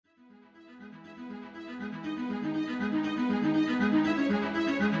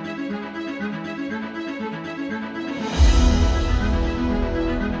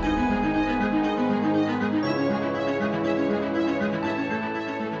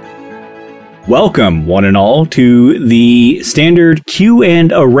Welcome, one and all, to the standard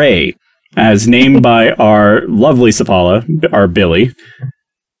Q&Aerei, as named by our lovely Sapala, our Billy.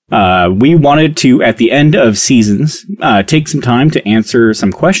 We wanted to, at the end of seasons, take some time to answer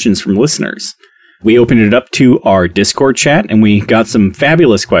some questions from listeners. We opened it up to our Discord chat, and we got some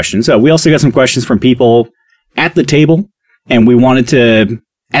fabulous questions. We also got some questions from people at the table, and we wanted to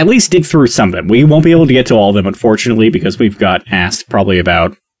at least dig through some of them. We won't be able to get to all of them, unfortunately, because we've got asked probably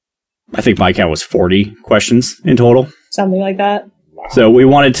about, I think my count was 40 questions in total. Something like that. So we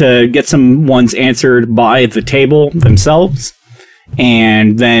wanted to get some ones answered by the table themselves,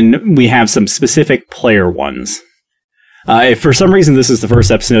 and then we have some specific player ones. If for some reason this is the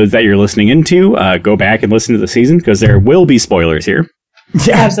first episode that you're listening into, go back and listen to the season, because there will be spoilers here.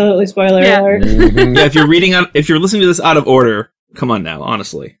 Yeah. Absolutely, spoiler alert. Mm-hmm. Yeah, if you're listening to this out of order, come on now,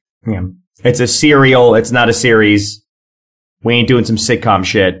 honestly. Yeah. It's a serial, it's not a series. We ain't doing some sitcom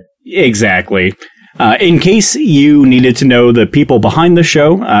shit. Exactly. In case you needed to know the people behind the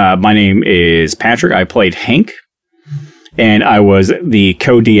show, my name is Patrick. I played Hank, and I was the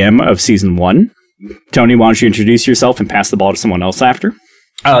co-DM of Season 1. Tony, why don't you introduce yourself and pass the ball to someone else after?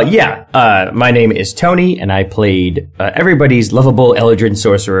 My name is Tony, and I played everybody's lovable Eldrin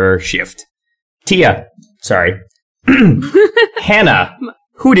Sorcerer, Shift. Tia, sorry. Hannah,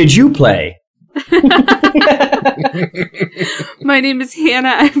 who did you play? My name is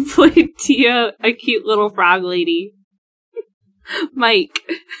Hannah. I played Tia, a cute little frog lady. Mike.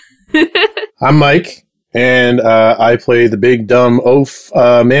 I'm Mike, and I play the big dumb oaf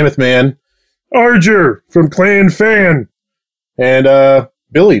mammoth man, Arger from Clan Fan. And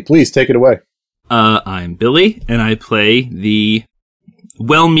Billy, please take it away. I'm Billy, and I play the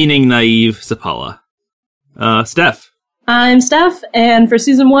well-meaning, naive Sapala. Steph. I'm Steph, and for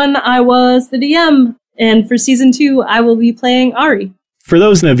Season 1, I was the DM, and for Season 2, I will be playing Ari. For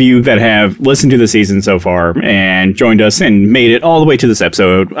those of you that have listened to the season so far and joined us and made it all the way to this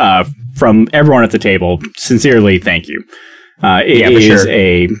episode, from everyone at the table, sincerely, thank you. It is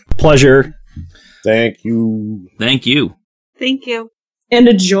a pleasure. Thank you. Thank you. Thank you. And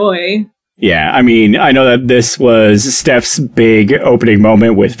a joy. Yeah, I mean, I know that this was Steph's big opening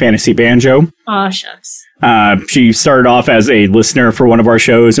moment with Fantasy Banjo. Aw, shucks. She started off as a listener for one of our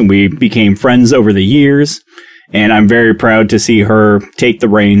shows, and we became friends over the years. And I'm very proud to see her take the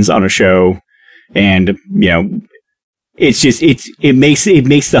reins on a show. And, you know, it's just, it makes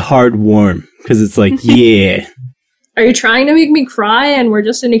the heart warm, because it's like, yeah. Are you trying to make me cry and we're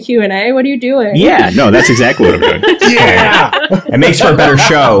just in a Q&A? What are you doing? Yeah, no, that's exactly what I'm doing. Yeah! It makes for a better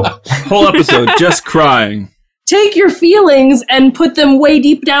show. Whole episode just crying. Take your feelings and put them way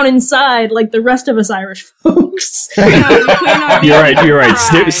deep down inside like the rest of us Irish folks. You're right.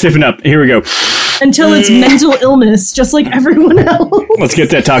 Stiffen up. Here we go. Until it's mental illness, just like everyone else. Let's get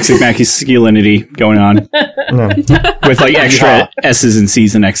that toxic masculinity going on. With like extra S's and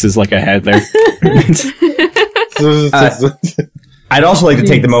C's and X's like I had there. I'd also like to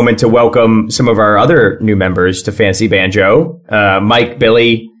take the moment to welcome some of our other new members to Fantasy Banjo. Mike,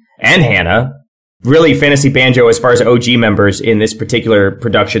 Billy, and Hannah. Really, Fantasy Banjo, as far as OG members in this particular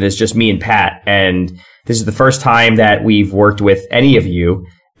production, is just me and Pat. And this is the first time that we've worked with any of you.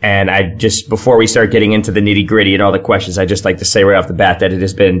 And I just, before we start getting into the nitty gritty and all the questions, I'd just like to say right off the bat that it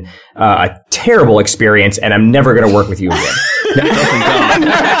has been a terrible experience, and I'm never going to work with you again.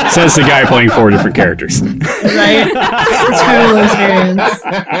 Says the guy playing 4 different characters. Right? Terrible experience.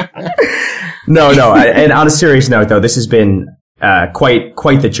 No. And on a serious note, though, this has been quite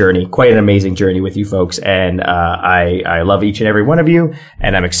the journey, quite an amazing journey with you folks. And I love each and every one of you.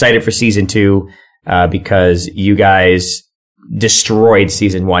 And I'm excited for Season 2 because you guys destroyed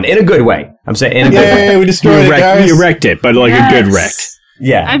Season 1 in a good way. I'm saying in a good way. We destroyed it, guys. You wrecked it, but like a good wreck.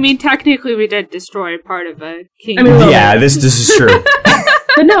 Yeah. I mean, technically, we did destroy part of a kingdom. This is true.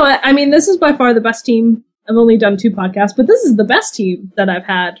 But no, I mean, this is by far the best team. I've only done 2 podcasts, but this is the best team that I've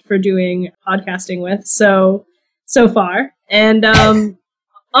had for doing podcasting with so far. And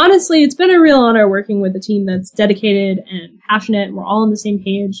honestly, it's been a real honor working with a team that's dedicated and passionate, and we're all on the same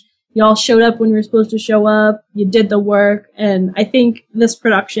page. Y'all showed up when you were supposed to show up. You did the work. And I think this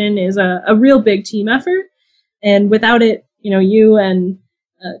production is a real big team effort. And without it, you know, you and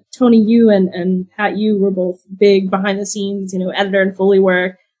Tony, you and Pat, you were both big behind the scenes, you know, editor and Foley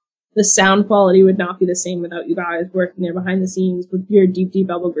work. The sound quality would not be the same without you guys working there behind the scenes with your deep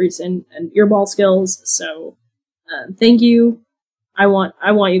elbow grease and earball skills. So thank you. I want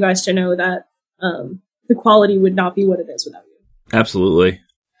you guys to know that the quality would not be what it is without you. Absolutely.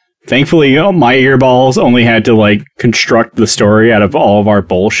 Thankfully, you know, my earballs only had to like construct the story out of all of our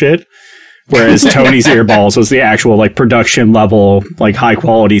bullshit. Whereas Tony's earballs was the actual like production level, like high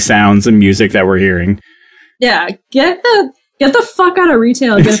quality sounds and music that we're hearing. Yeah, get the fuck out of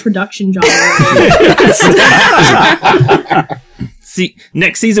retail and get a production job. See,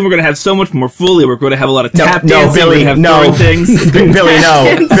 next season we're going to have so much more Foley. We're going to have a lot of tap no, dancing. Billy, we're no. have things. Billy,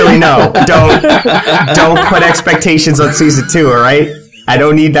 no. Billy, no. Don't put expectations on season 2, all right? I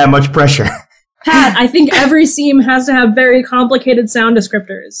don't need that much pressure. Pat, I think every seam has to have very complicated sound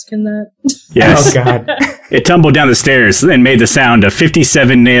descriptors. Can that? Yes. Oh, God. It tumbled down the stairs and made the sound of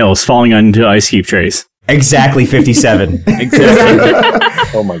 57 nails falling onto ice cube trays. Exactly 57.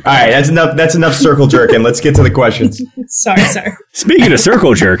 Oh my god! All right, that's enough circle jerking. Let's get to the questions. Sorry. Speaking of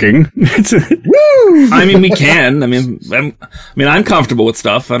circle jerking, I mean, we can. I'm comfortable with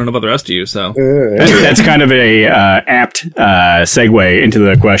stuff. I don't know about the rest of you, so that's kind of a apt segue into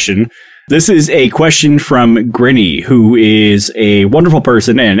the question. This is a question from Grinny, who is a wonderful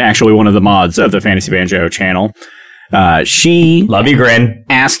person and actually one of the mods of the Fantasy Banjo channel. She Love you, Grin.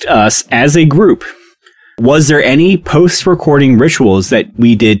 asked us as a group, was there any post-recording rituals that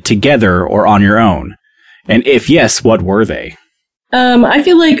we did together or on your own? And if yes, what were they? I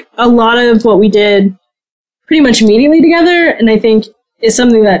feel like a lot of what we did pretty much immediately together, and I think is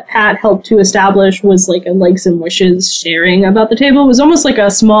something that Pat helped to establish, was like a likes and wishes sharing about the table. It was almost like a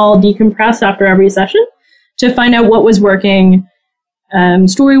small decompress after every session to find out what was working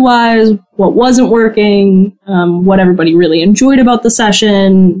story-wise, what wasn't working, what everybody really enjoyed about the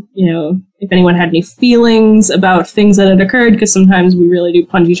session, if anyone had any feelings about things that had occurred, because sometimes we really do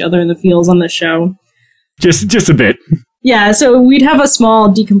punch each other in the feels on this show. Just a bit. Yeah, so we'd have a small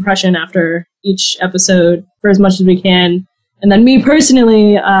decompression after each episode for as much as we can. And then me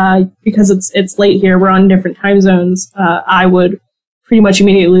personally, because it's late here, we're on different time zones, I would pretty much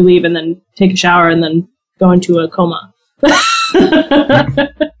immediately leave and then take a shower and then go into a coma.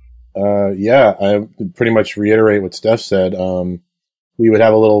 Yeah, I would pretty much reiterate what Steph said. We would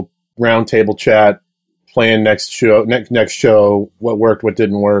have a little round table chat, plan next show, what worked, what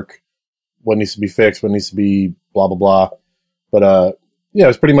didn't work, what needs to be fixed, what needs to be blah blah blah. But yeah, it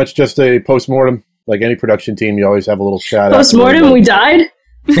was pretty much just a post-mortem. Like any production team, you always have a little chat. Post-mortem, we died?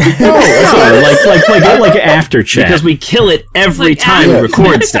 like after chat. Because we kill it every time we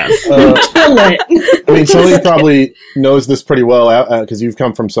record stuff. Kill it. I mean, Tony probably knows this pretty well because you've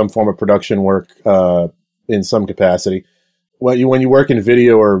come from some form of production work in some capacity. When you work in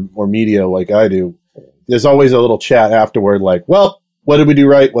video or media like I do, there's always a little chat afterward like, well, what did we do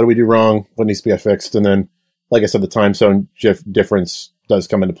right? What did we do wrong? What needs to be fixed? And then, like I said, the time zone difference does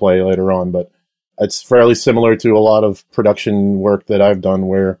come into play later on, but it's fairly similar to a lot of production work that I've done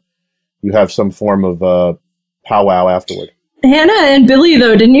where you have some form of powwow afterward. Hannah and Billy,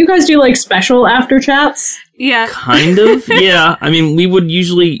 though, didn't you guys do like special after chats? Yeah. Kind of, yeah. I mean, we would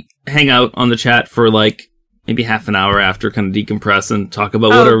usually hang out on the chat for like maybe half an hour after, kind of decompress and talk about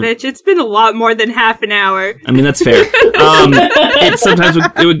what our... bitch, it's been a lot more than half an hour. I mean, that's fair. Sometimes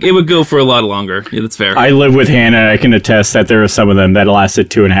it would go for a lot longer. Yeah, that's fair. I live with Hannah. I can attest that there are some of them that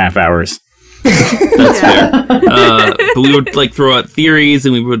lasted 2.5 hours. That's fair. But we would like throw out theories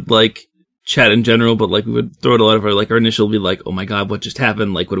and we would like chat in general, but like we would throw out a lot of our initial be like, oh my god, what just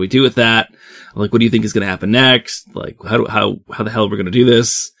happened? Like, what do we do with that? Like, what do you think is going to happen next? Like, how the hell are we going to do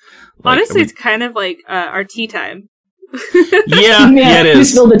this? Like, honestly, it's kind of like our tea time. Yeah, it is. You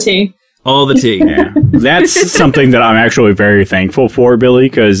spill the tea. All the tea. Yeah. That's something that I'm actually very thankful for, Billy,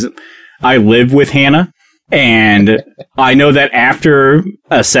 because I live with Hannah. And I know that after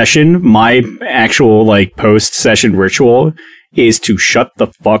a session, my actual post-session ritual is to shut the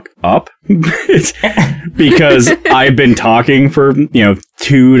fuck up because I've been talking for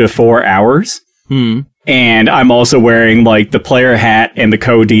 2 to 4 hours. And I'm also wearing the player hat and the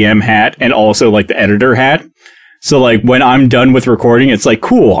co-DM hat and also the editor hat. So when I'm done with recording, it's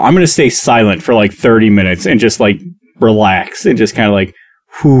cool, I'm going to stay silent for 30 minutes and just relax and just kind of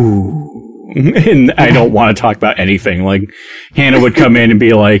whoo. And I don't want to talk about anything. Hannah would come in and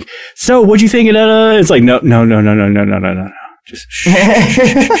be like, so what'd you think of that? It's no. Just shh.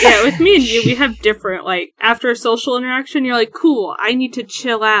 Yeah, with me and you, we have different, after a social interaction, you're like, cool, I need to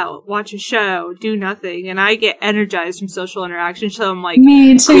chill out, watch a show, do nothing, and I get energized from social interaction, so I'm like,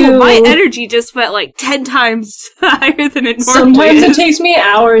 me too. Cool, my energy just went 10 times higher than it normally Sometimes is. it takes me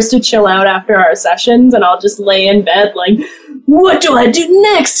hours to chill out after our sessions, and I'll just lay in bed what do I do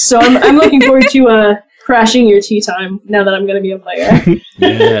next? So I'm looking forward to crashing your tea time now that I'm going to be a player.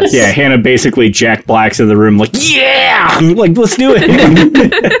 Yes. Yeah, Hannah basically Jack Black's in the room yeah! Let's do it!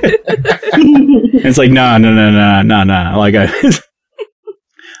 It's nah.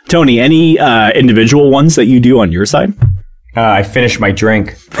 Tony, any individual ones that you do on your side? I finished my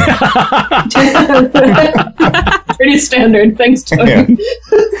drink. Pretty standard. Thanks, Tony. Yeah.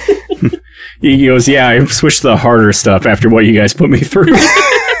 He goes, yeah, I switched the harder stuff after what you guys put me through.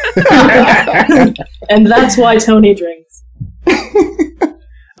 And that's why Tony drinks.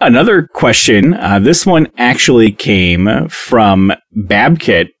 Another question. This one actually came from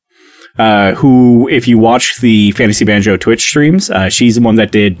Babkit, who, if you watch the Fantasy Banjo Twitch streams, she's the one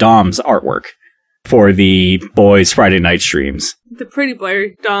that did Dom's artwork for the boys' Friday night streams. The pretty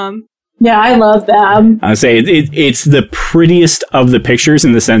boy, Dom. Yeah, I love that. I say it's the prettiest of the pictures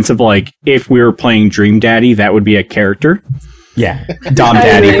in the sense of, like, if we were playing Dream Daddy, that would be a character. Yeah, Dom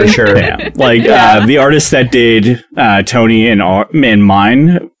Daddy for sure. Yeah, like the artist that did Tony and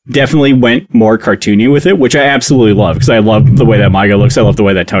mine definitely went more cartoony with it, which I absolutely love because I love the way that my guy looks. I love the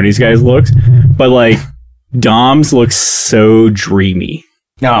way that Tony's guys looks, but like Dom's looks so dreamy.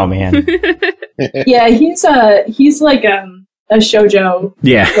 Oh man. Yeah, he's like a shoujo.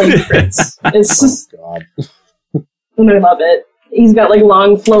 Yeah, like, it's Oh, God. and I love it. He's got like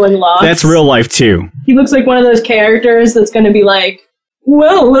long flowing locks. that's real life too. He looks like one of those characters that's going to be like,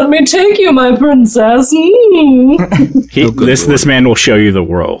 "Well, let me take you, my princess." This man will show you the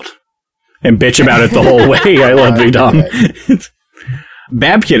world and bitch about it the whole way. I love Big Dom.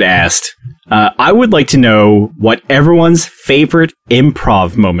 Babkit asked, I would like to know what everyone's favorite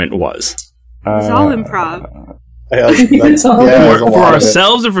improv moment was. It's all improv. It's all For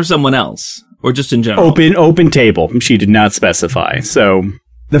ourselves or for someone else? Or just in general? Open table. She did not specify. So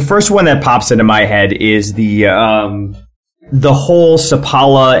The first one that pops into my head is the whole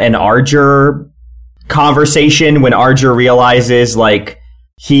Sapala and Arger conversation when Arger realizes like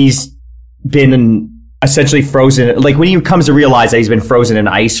he's been essentially frozen, like when he comes to realize that he's been frozen in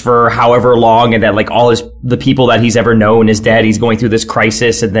ice for however long and that like all the people that he's ever known is dead. He's going through this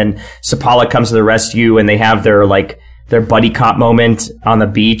crisis, and then Sapala comes to the rescue and they have their buddy cop moment on the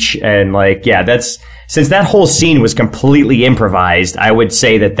beach. And like, yeah, since that whole scene was completely improvised, I would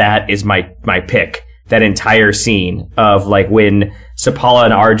say that is my pick. That entire scene of like when Sapala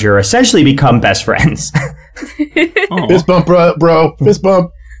and Arger essentially become best friends. Fist bump, bro. Fist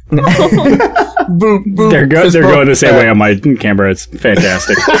bump. Boop, boop. they're going the same way on my camera. It's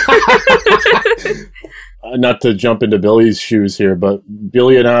fantastic. Not to jump into Billy's shoes here, but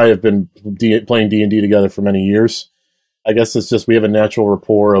Billy and I have been playing D&D together for many years. I guess it's just we have a natural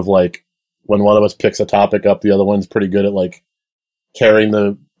rapport of like when one of us picks a topic up, the other one's pretty good at like carrying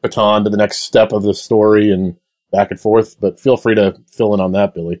the baton to the next step of the story and back and forth. But feel free to fill in on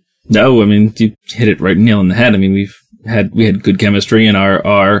that, Billy. No, I mean, you hit it right nail on the head. I mean, we had good chemistry, and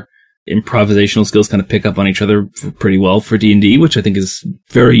our improvisational skills kind of pick up on each other pretty well for D&D, which I think is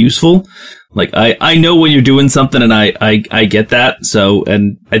very useful. Like, I know when you're doing something, and I get that. So,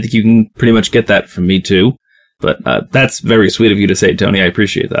 and I think you can pretty much get that from me too. But that's very sweet of you to say, Tony. I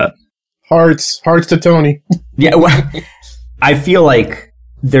appreciate that. Hearts to Tony. Yeah, well, I feel like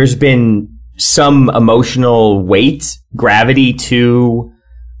there's been some emotional weight, gravity to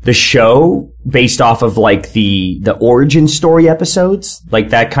the show based off of like the origin story episodes. Like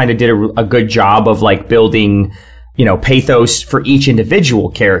that kind of did a good job of like building, pathos for each individual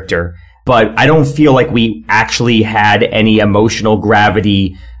character. But I don't feel like we actually had any emotional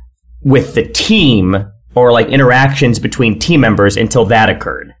gravity with the team or like interactions between team members until that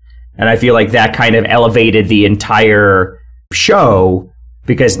occurred. And I feel like that kind of elevated the entire show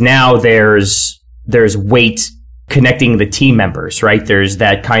because now there's weight connecting the team members, right? There's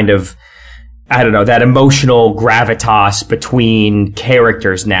that kind of, I don't know, that emotional gravitas between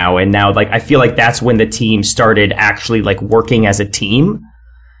characters now. And now, like, I feel like that's when the team started actually like working as a team.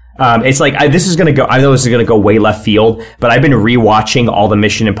 It's like, I know this is going to go way left field, but I've been rewatching all the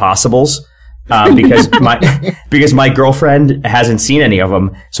Mission Impossibles. Because my girlfriend hasn't seen any of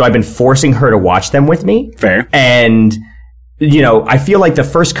them, so I've been forcing her to watch them with me. Fair. And I feel like the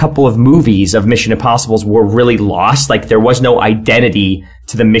first couple of movies of Mission Impossibles were really lost. Like there was no identity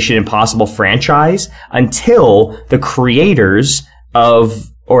to the Mission Impossible franchise until the creators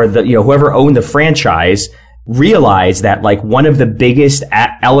whoever owned the franchise realized that like one of the biggest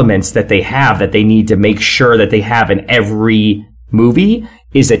elements that they have that they need to make sure that they have in every movie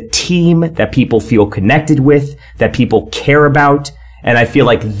is a team that people feel connected with, that people care about. And I feel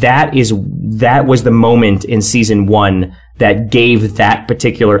like that was the moment in season 1 that gave that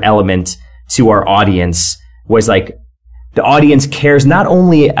particular element to our audience, was like the audience cares not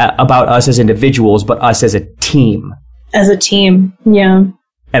only about us as individuals, but us as a team. As a team, yeah.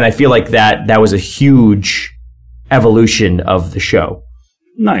 And I feel like that was a huge evolution of the show.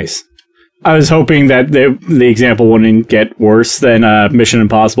 Nice. I was hoping that the example wouldn't get worse than Mission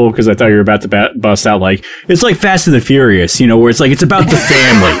Impossible, because I thought you were about to bust out like, it's like Fast and the Furious, where it's like, it's about the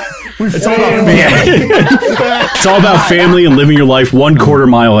family. It's all about family. It's all about family and living your life 1/4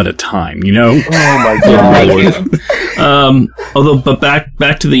 mile at a time, Oh my god. But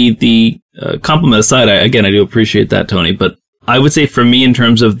back to the compliment aside, I do appreciate that, Tony, but I would say for me, in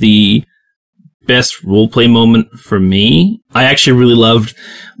terms of the best roleplay moment for me, I actually really loved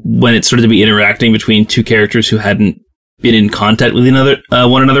when it started to be interacting between two characters who hadn't been in contact with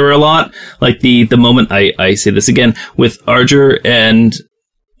one another a lot. Like the moment, I say this again, with Arger and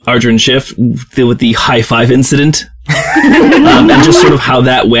Schiff, with the high five incident, and just sort of how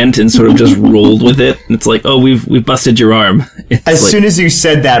that went, and sort of just rolled with it. And it's like, oh, we've busted your arm. As soon as you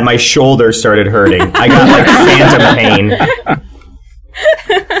said that, my shoulder started hurting. I got like phantom pain.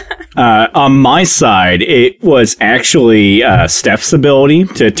 On my side, it was actually Steph's ability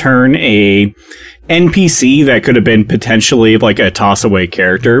to turn a NPC that could have been potentially like a toss-away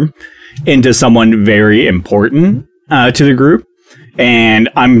character into someone very important to the group. And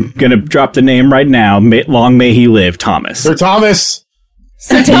I'm going to drop the name right now. Long may he live, Thomas. Sir Thomas!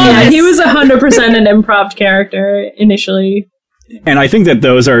 Yeah, he was 100% an improv character initially. And I think that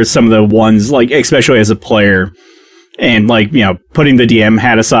those are some of the ones, like, especially as a player, and, like, putting the DM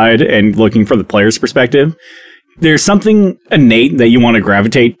hat aside and looking for the player's perspective, there's something innate that you want to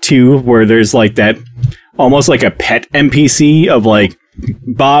gravitate to, where there's, like, that almost like a pet NPC of, like,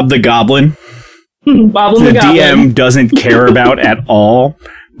 Bob the Goblin. Bob the DM doesn't care about at all,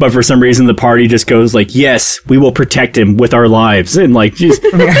 but for some reason the party just goes like, yes, we will protect him with our lives, and like they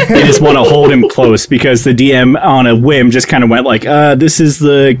just want to hold him close, because the DM on a whim just kind of went like, this is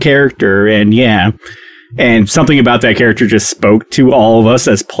the character, and something about that character just spoke to all of us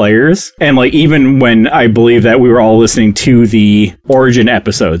as players. And like, even when I believe that we were all listening to the Origin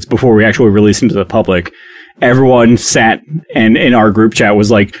episodes before we actually released them to the public, everyone sat and in our group chat was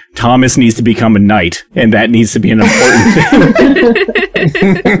like, Thomas needs to become a knight, and that needs to be an important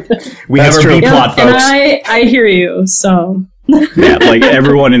thing. We have our B-plot, folks. And I hear you, so... Yeah, like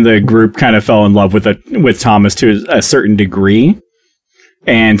everyone in the group kind of fell in love with Thomas to a certain degree,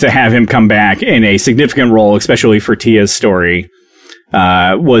 and to have him come back in a significant role, especially for Tia's story,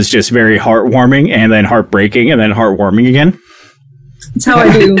 was just very heartwarming, and then heartbreaking, and then heartwarming again. That's how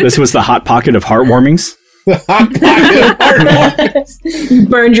I do. This was the hot pocket of heartwarmings. You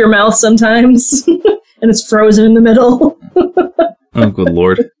burned your mouth sometimes, and it's frozen in the middle. Oh, good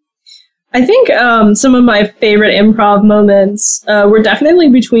lord. I think some of my favorite improv moments were definitely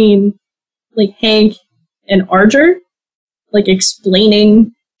between like Hank and Arger, like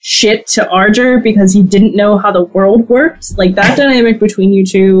explaining shit to Arger because he didn't know how the world worked. Like that dynamic between you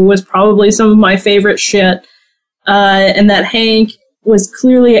two was probably some of my favorite shit. And that Hank was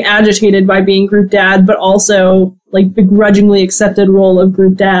clearly agitated by being group dad, but also like begrudgingly accepted role of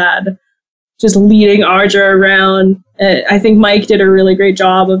group dad, just leading Arger around. I think Mike did a really great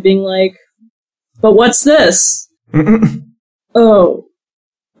job of being like, but what's this? Oh,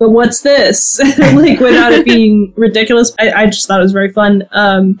 but what's this? Like without it being ridiculous. I just thought it was very fun.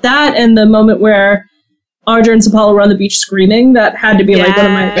 That and the moment where Arger and Sapala were on the beach screaming, that had to be like one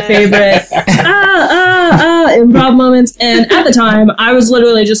of my favorite improv moments. And at the time, I was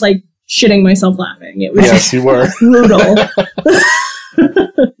literally just like shitting myself laughing. It was yes, you were brutal.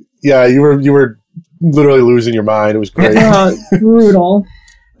 Yeah, you were literally losing your mind. It was great. Brutal.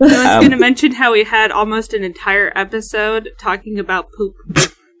 I was going to mention how we had almost an entire episode talking about poop.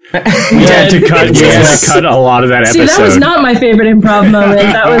 We had to cut a lot of that episode. See, that was not my favorite improv moment.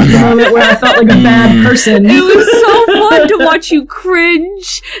 That was the moment where I felt like a bad person. It was so fun to watch you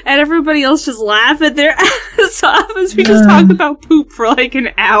cringe and everybody else just laugh at their ass off as we just talk about poop for like an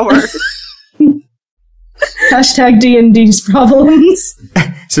hour. Hashtag D&D's problems.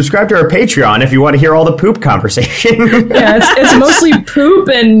 Subscribe to our Patreon if you want to hear all the poop conversation. Yeah, it's mostly poop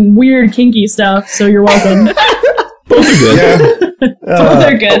and weird kinky stuff, so you're welcome. Both are good. Yeah. Both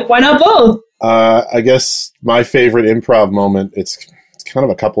are good. Why not both? I guess my favorite improv moment, it's kind of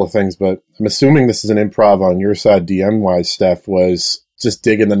a couple of things, but I'm assuming this is an improv on your side, DM-wise, Steph, was just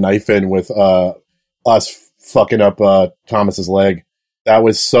digging the knife in with us fucking up Thomas's leg. That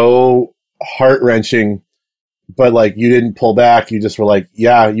was so heart-wrenching, but like you didn't pull back. You just were like,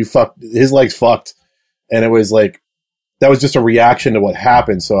 yeah, you fucked, his leg's fucked. And it was like, that was just a reaction to what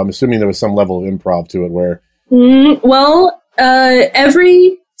happened. So I'm assuming there was some level of improv to it where...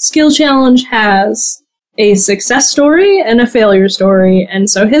 every skill challenge has a success story and a failure story, and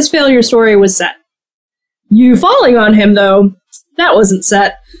so his failure story was set. You falling on him, though, that wasn't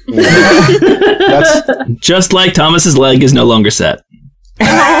set. Just like Thomas's leg is no longer set.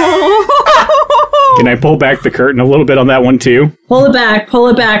 Can I pull back the curtain a little bit on that one too? Pull it back,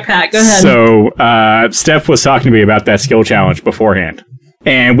 Pat. Go ahead. So, Steph was talking to me about that skill challenge beforehand.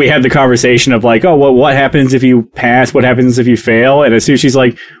 And we had the conversation of like, oh, well, what happens if you pass? What happens if you fail? And as soon as she's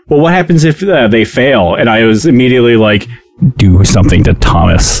like, well, what happens if they fail? And I was immediately like, do something to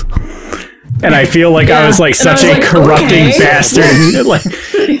Thomas. And I feel like I was like such a corrupting bastard. like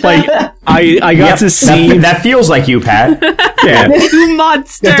I got to see that feels like you, Pat. Yeah, You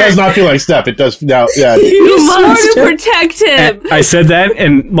monster! It does not feel like Steph. It does now. Yeah. You swore to protect him. And I said that,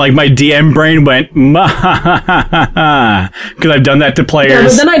 and like my DM brain went because I've done that to players. Yeah,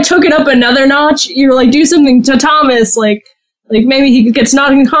 but then I took it up another notch. You were like, do something to Thomas, like maybe he gets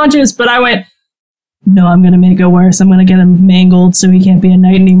knocked unconscious. But I went, no, I'm gonna make it worse. I'm gonna get him mangled so he can't be a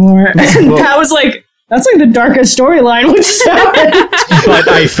knight anymore. And Pat was like, that's like the darkest storyline. Which But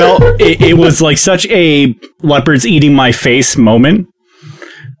I felt it was like such a leopards eating my face moment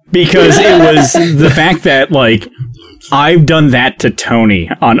because it was the fact that like I've done that to Tony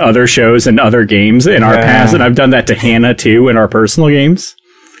on other shows and other games in our past, and I've done that to Hannah too in our personal games.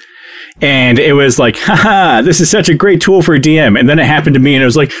 And it was like, haha, this is such a great tool for a DM. And then it happened to me, and it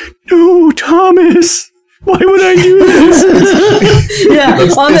was like, no, Thomas, why would I do this? Yeah.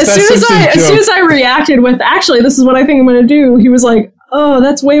 As soon as I reacted with, actually, this is what I think I'm going to do, he was like, oh,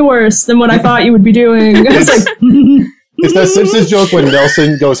 that's way worse than what I thought you would be doing. I was like, It's that Simpsons joke when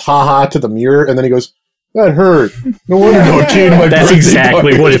Nelson goes ha-ha to the mirror, and then he goes, that hurt. No wonder no kid my That's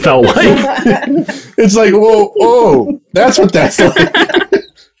exactly what it felt like. It's like, whoa, that's what that's like.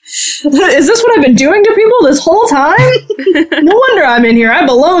 is this what I've been doing to people this whole time? No wonder I'm in here. I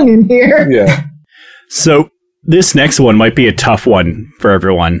belong in here. Yeah. So this next one might be a tough one for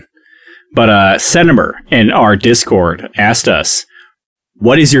everyone. But Senimer in our Discord asked us,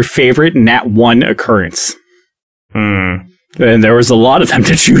 what is your favorite Nat 1 occurrence? And there was a lot of them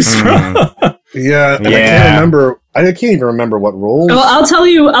to choose from. Yeah, and I can't even remember what roles. Oh, I'll tell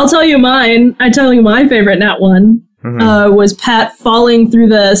you mine. I tell you my favorite Nat 1 was Pat falling through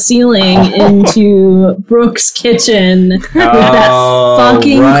the ceiling into Brooke's kitchen with that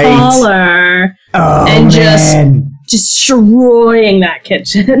fucking collar and just destroying that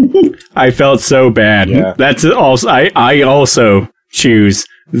kitchen. I felt so bad. Yeah. That's also I also choose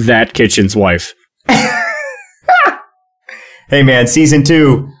that kitchen's wife. Hey man, season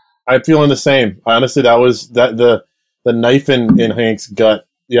 2. I'm feeling the same. Honestly, that was the knife in Hank's gut.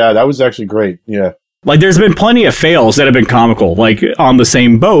 Yeah, that was actually great. Yeah. Like, there's been plenty of fails that have been comical. Like, on the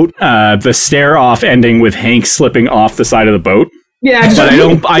same boat, the stare-off ending with Hank slipping off the side of the boat. Yeah, But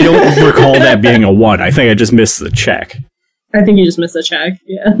I don't recall that being a 1. I think I just missed the check. I think you just missed the check.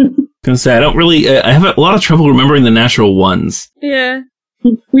 Yeah. Gonna say, I don't really, I have a lot of trouble remembering the natural ones. Yeah.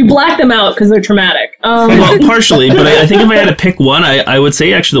 We black them out because they're traumatic. Well, partially, but I think if I had to pick one, I would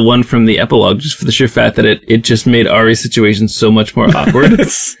say actually the one from the epilogue, just for the sheer fact that it just made Ari's situation so much more awkward.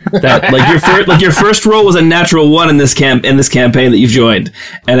 That like your first roll was a natural 1 in this campaign that you've joined,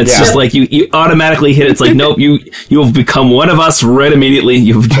 and it's just like you automatically hit. It's like, nope, you have become one of us right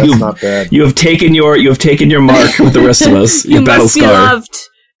immediately. That's not bad. You have taken your mark with the rest of us. You your battle must be scar. loved.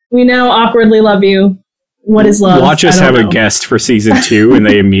 We now awkwardly love you. What is love? Watch us have a guest for season 2, and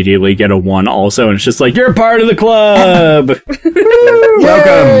they immediately get a 1 also, and it's just like, you're part of the club!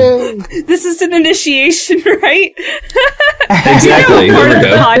 Welcome. This is an initiation, right? Exactly. You're There we part of the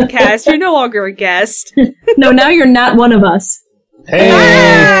go. podcast. You're no longer a guest. No, now you're not one of us.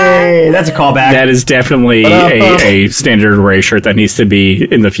 Hey, that's a callback. That is definitely a standard array shirt that needs to be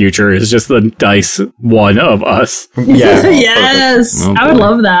in the future. Is just the dice 1 of us. Yeah. Yes. Oh, I would boy.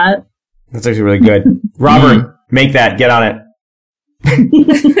 love that. That's actually really good. Robert, make that. Get on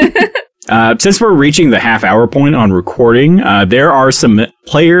it. Since we're reaching the half-hour point on recording, there are some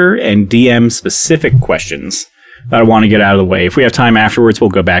player and DM specific questions that I want to get out of the way. If we have time afterwards, we'll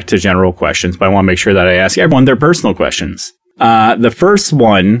go back to general questions, but I want to make sure that I ask everyone their personal questions. The first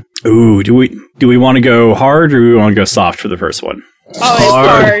one, do we want to go hard or do we want to go soft for the first one? Oh, it's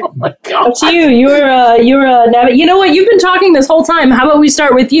hard. Up to you. You're a you know what? You've been talking this whole time. How about we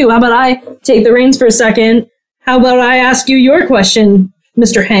start with you? How about I take the reins for a second? How about I ask you your question,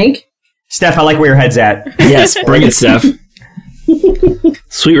 Mr. Hank? Steph, I like where your head's at. Yes, bring it, Steph.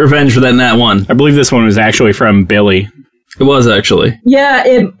 Sweet revenge for that Nat 1. I believe this one was actually from Billy. It was actually. Yeah,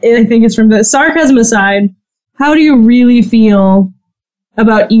 I think it's from the sarcasm aside. How do you really feel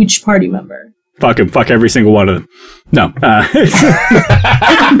about each party member? Fuck him. Fuck every single one of them. No.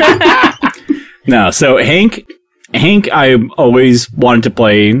 No. So Hank, I always wanted to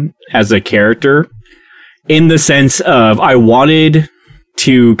play as a character in the sense of I wanted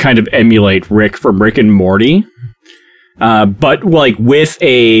to kind of emulate Rick from Rick and Morty. but like with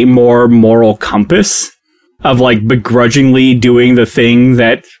a more moral compass of like begrudgingly doing the thing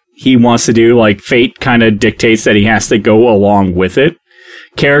that he wants to do. Like fate kind of dictates that he has to go along with it.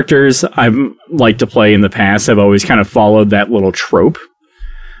 Characters I've liked to play in the past have always kind of followed that little trope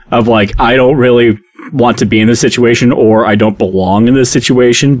of like, I don't really want to be in this situation, or I don't belong in this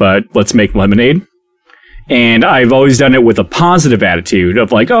situation, but let's make lemonade. And I've always done it with a positive attitude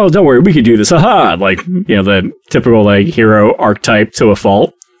of like, oh, don't worry, we can do this. Haha. Like, you know, the typical like hero archetype to a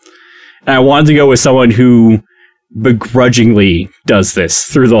fault. And I wanted to go with someone who begrudgingly does this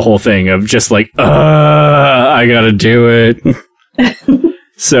through the whole thing of just like, I gotta do it.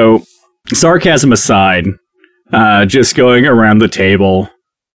 So, sarcasm aside, just going around the table,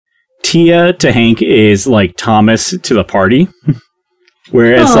 Tia to Hank is like Thomas to the party.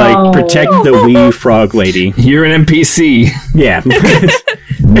 Where it's like, protect the wee frog lady. You're an NPC. Yeah.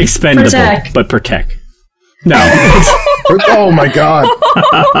 Expendable, Protect. but protect. No. Oh my god.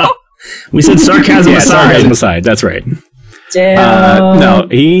 We said sarcasm aside. Sarcasm aside, that's right. Damn. No,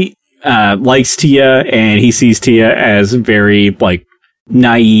 he likes Tia, and he sees Tia as very, like,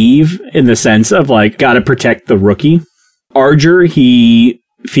 naive in the sense of, like, gotta protect the rookie. Arger, he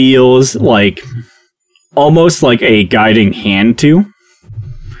feels like almost like a guiding hand to.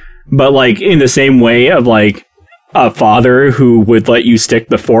 But, like, in the same way of, like, a father who would let you stick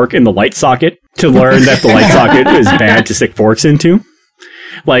the fork in the light socket to learn that the light socket is bad to stick forks into.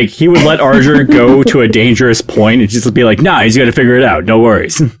 Like, he would let Arger go to a dangerous point and just be like, nah, he's gonna figure it out, no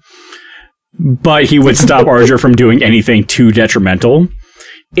worries. But he would stop Arger from doing anything too detrimental.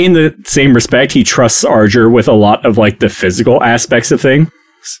 In the same respect, he trusts Arger with a lot of, like, the physical aspects of things.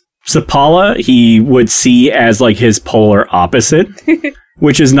 Sapala, he would see as, like, his polar opposite.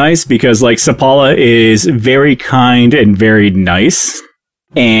 Which is nice because, like, Sapala is very kind and very nice,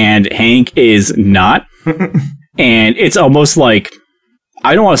 and Hank is not. And it's almost like,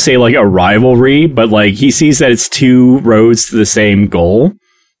 I don't want to say, like, a rivalry, but, like, he sees that it's two roads to the same goal.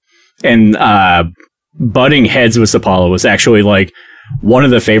 And butting heads with Sapala was actually, like, one of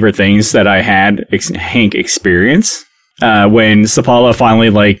the favorite things that I had Hank experience. When Sapala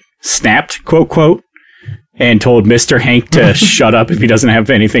finally, like, snapped, quote, quote, and told Mr. Hank to shut up if he doesn't have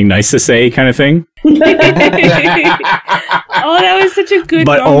anything nice to say, kind of thing. Oh, that was such a good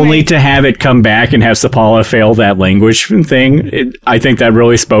But moment. only to have it come back and have Sapala fail that language thing. I think that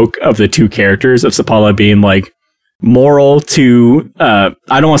really spoke of the two characters of Sapala being, like, moral to, I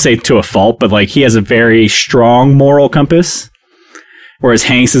don't want to say to a fault, but, like, he has a very strong moral compass. Whereas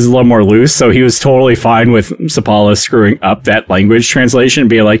Hank's is a little more loose, so he was totally fine with Sapala screwing up that language translation and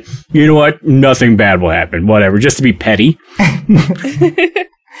being like, you know what, nothing bad will happen, whatever, just to be petty.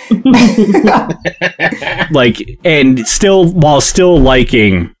 Like, and still, while still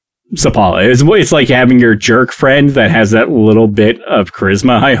liking Sapala. It's like having your jerk friend that has that little bit of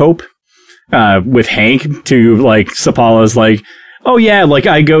charisma, I hope. With Hank, to, like, Sapala's like, oh yeah, like,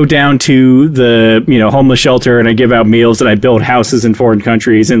 I go down to the, you know, homeless shelter and I give out meals and I build houses in foreign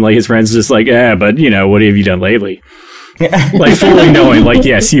countries, and, like, his friends just like, but, you know, what have you done lately? Like, fully knowing, like,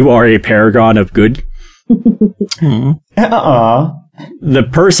 yes, you are a paragon of good. The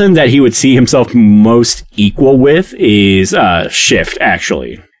person that he would see himself most equal with is Shift,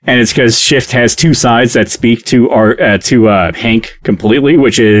 actually. And it's because Shift has two sides that speak to Hank completely,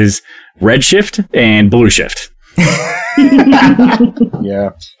 which is Red Shift and Blue Shift.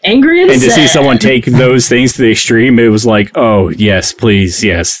 Yeah. Angry and to sad. see someone take those things to the extreme, it was like, oh, yes, please,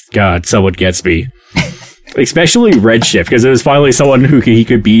 yes, God, someone gets me. Especially Red Shift, because it was finally someone who he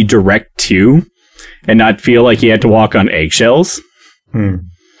could be direct to and not feel like he had to walk on eggshells.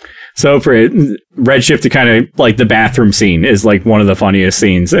 So for Red Shift to kind of, like, the bathroom scene is, like, one of the funniest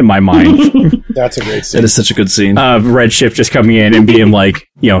scenes in my mind. That's a great scene. That is such a good scene. Red Shift just coming in and being like,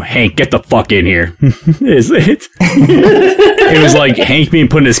 you know, Hank, get the fuck in here. It was like Hank being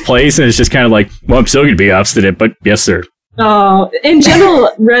put in his place, and it's just kind of like, well, I'm still going to be obstinate, but yes, sir. Oh, in general,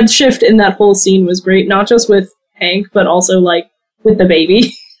 Red Shift in that whole scene was great, not just with Hank, but also, like, with the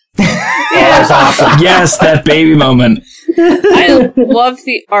baby. That's awesome. Yes, that baby moment. I love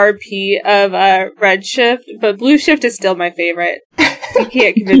the RP of Red Shift, but Blue Shift is still my favorite. You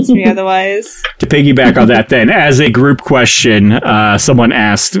can't convince me otherwise. To piggyback on that, then, as a group question, someone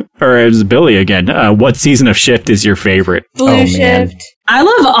asked, or it was Billy again, what season of Shift is your favorite? Blue Shift. I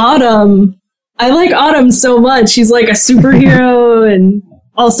love Autumn. I like Autumn so much. She's like a superhero and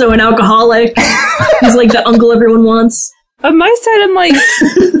also an alcoholic. He's like the uncle everyone wants. On my side, I'm like,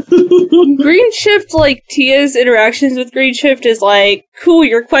 Green Shift, like, Tia's interactions with Green Shift is like, cool,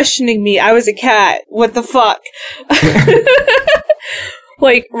 you're questioning me. I was a cat. What the fuck?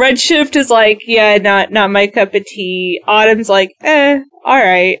 Like, Redshift is like, yeah, not my cup of tea. Autumn's like,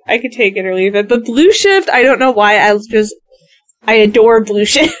 alright, I could take it or leave it. But Blue Shift, I don't know why, I adore Blue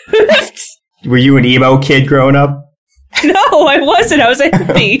Shift. Were you an emo kid growing up? No, I wasn't. I was a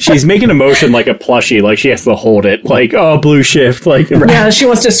hippie. She's making a motion like a plushie, like she has to hold it, like, oh, Blue Shift, like... Yeah, she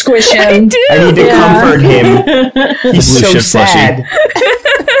wants to squish him. I need to comfort him. He's Blue so Shift sad.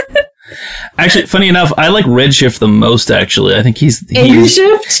 Actually, funny enough, I like Redshift the most, actually. I think he's Angry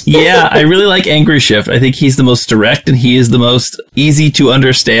Shift? Yeah, I really like Angry Shift. I think he's the most direct and he is the most easy to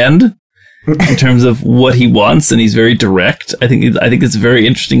understand in terms of what he wants, and he's very direct. I think it's very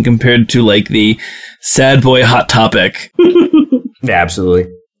interesting compared to like the sad boy Hot Topic. Yeah,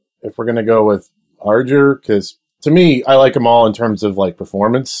 absolutely. If we're gonna go with Arger, because to me, I like them all in terms of like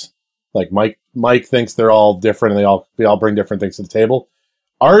performance. Like Mike thinks they're all different, and they all bring different things to the table.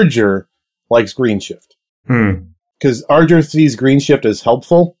 Arger likes Green Shift because Arger sees Green Shift as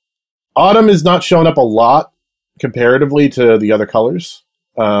helpful. Autumn is not showing up a lot comparatively to the other colors,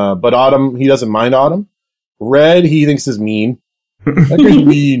 but Autumn, he doesn't mind Autumn. Red, he thinks is mean. That guy's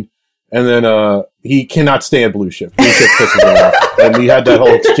mean. And then he cannot stand Blue Shift. Blue Shift pisses him off. And we had that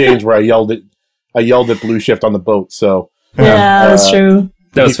whole exchange where I yelled at Blue Shift on the boat. So yeah, that's true.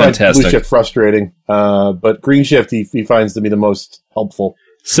 That was fantastic. Blue Shift frustrating, but Green Shift he finds to be the most helpful.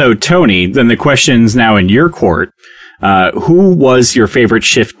 So Tony, then the question's now in your court. Who was your favorite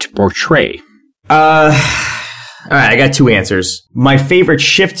shift to portray? All right, I got two answers. My favorite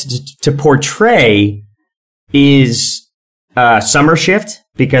shift to portray is Summer Shift,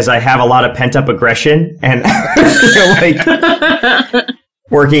 because I have a lot of pent-up aggression, and I feel like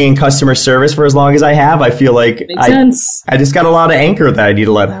working in customer service for as long as I have, I feel like I just got a lot of anger that I need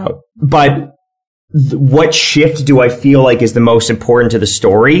to let out. But what shift do I feel like is the most important to the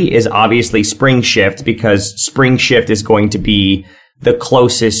story is obviously Spring Shift, because Spring Shift is going to be the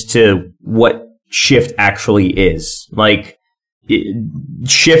closest to what shift actually is. Like,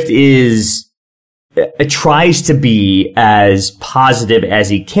 shift it tries to be as positive as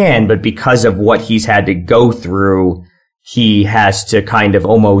he can, but because of what he's had to go through, he has to kind of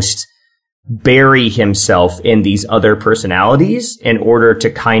almost bury himself in these other personalities in order to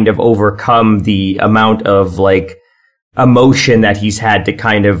kind of overcome the amount of like emotion that he's had to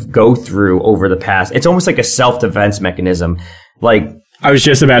kind of go through over the past. It's almost like a self-defense mechanism. Like, I was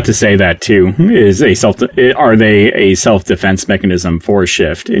just about to say that too. Are they a self-defense mechanism for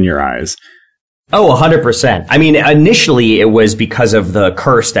Shift in your eyes? Oh, 100%. I mean, initially it was because of the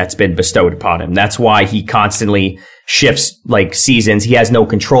curse that's been bestowed upon him. That's why he constantly shifts like seasons. He has no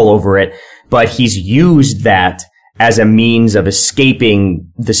control over it, but he's used that as a means of escaping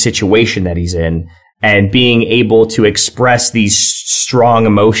the situation that he's in and being able to express these strong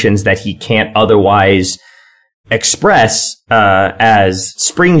emotions that he can't otherwise express as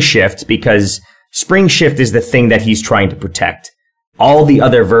Spring Shift, because Spring Shift is the thing that he's trying to protect. All the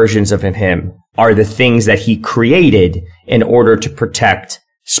other versions of him are the things that he created in order to protect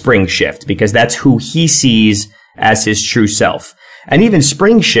Spring Shift, because that's who he sees as his true self. And even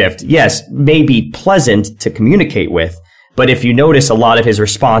Spring Shift, yes, may be pleasant to communicate with, but if you notice a lot of his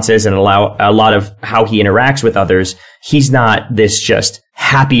responses and a lot of how he interacts with others, he's not this just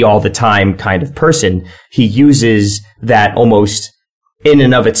happy all the time kind of person. He uses that almost in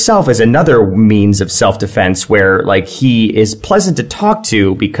and of itself as another means of self-defense, where like he is pleasant to talk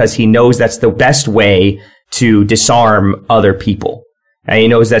to because he knows that's the best way to disarm other people. And he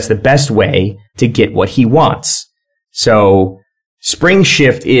knows that's the best way to get what he wants. So Spring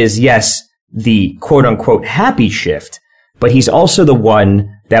Shift is, yes, the quote-unquote happy shift, but he's also the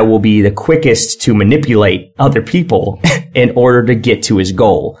one that will be the quickest to manipulate other people in order to get to his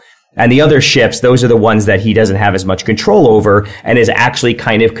goal. And the other shifts, those are the ones that he doesn't have as much control over and is actually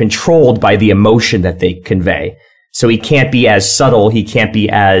kind of controlled by the emotion that they convey. So he can't be as subtle, he can't be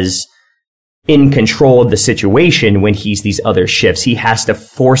as in control of the situation when he's these other shifts. He has to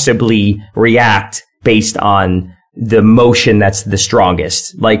forcibly react based on the emotion that's the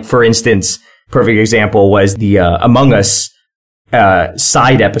strongest. Like, for instance, perfect example was the Among Us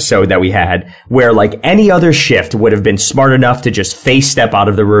side episode that we had, where like any other shift would have been smart enough to just face step out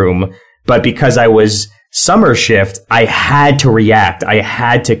of the room, but because I was Summer Shift, I had to react. I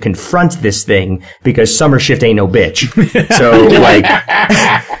had to confront this thing because Summer Shift ain't no bitch. So like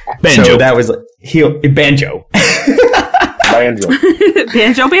Banjo. So that was Banjo.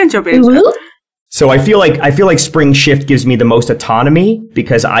 Banjo. So I feel like Spring Shift gives me the most autonomy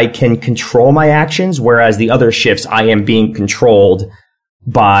because I can control my actions, whereas the other shifts I am being controlled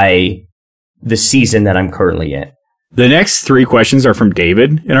by the season that I'm currently in. The next three questions are from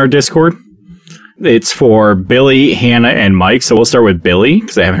David in our Discord. It's for Billy, Hannah, and Mike. So we'll start with Billy,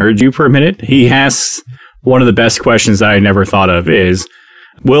 because I haven't heard you for a minute. He asks one of the best questions that I never thought of is,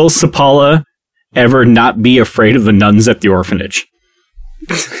 will Sapala ever not be afraid of the nuns at the orphanage?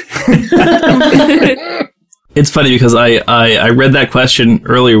 It's funny because I read that question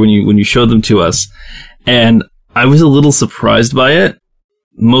earlier when you showed them to us, and I was a little surprised by it,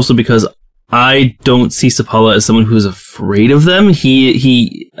 mostly because I don't see Sapala as someone who is afraid of them.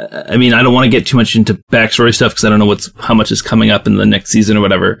 I mean, I don't want to get too much into backstory stuff because I don't know how much is coming up in the next season or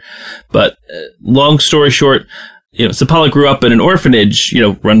whatever. But long story short, Sapala grew up in an orphanage,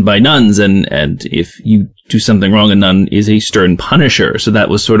 run by nuns, and if you do something wrong, a nun is a stern punisher. So that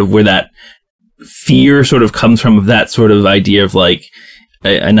was sort of where that fear sort of comes from, of that sort of idea of like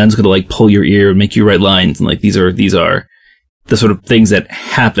a nun's going to like pull your ear and make you write lines, and like these are the sort of things that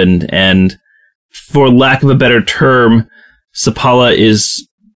happened. And for lack of a better term, Sapala is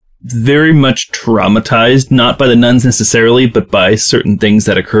very much traumatized, not by the nuns necessarily, but by certain things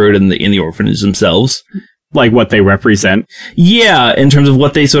that occurred in the orphanage themselves. Like what they represent? Yeah, in terms of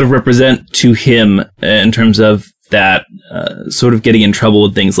what they sort of represent to him, in terms of that sort of getting in trouble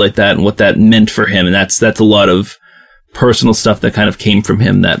with things like that and what that meant for him. And that's a lot of personal stuff that kind of came from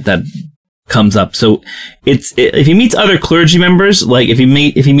him that comes up. So if he meets other clergy members, like if he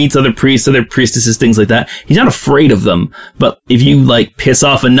meets other priests, other priestesses, things like that, he's not afraid of them. But if you like piss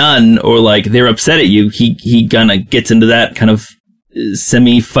off a nun or like they're upset at you, he kind of gets into that kind of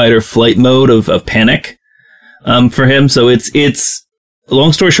semi-fight or flight mode of panic for him. So it's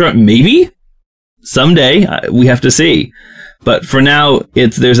long story short, maybe someday we have to see. But for now,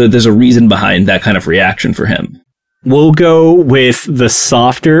 there's a reason behind that kind of reaction for him. We'll go with the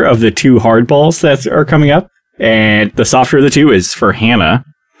softer of the two hardballs that are coming up. And the softer of the two is for Hannah,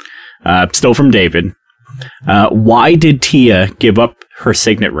 still from David. Why did Tia give up her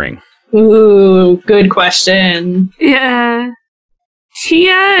signet ring? Ooh, good question. Yeah.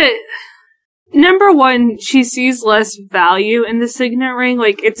 Tia, number one, she sees less value in the signet ring.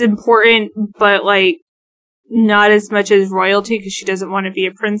 Like, it's important, but, like, not as much as royalty because she doesn't want to be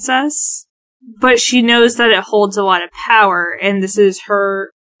a princess. But she knows that it holds a lot of power, and this is her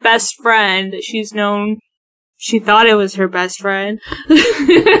best friend that she's known. She thought it was her best friend.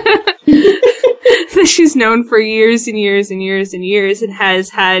 That she's known for years and years and years and years, and has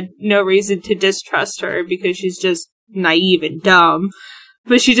had no reason to distrust her because she's just naive and dumb.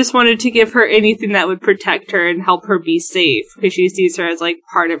 But she just wanted to give her anything that would protect her and help her be safe, because she sees her as, like,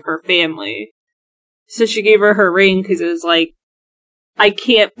 part of her family. So she gave her ring because it was like, I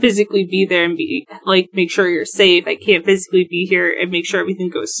can't physically be there and be, like, make sure you're safe. I can't physically be here and make sure everything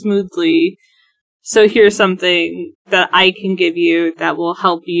goes smoothly. So here's something that I can give you that will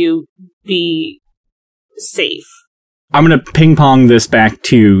help you be safe. I'm going to ping pong this back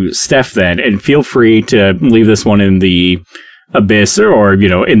to Steph then, and feel free to leave this one in the abyss or,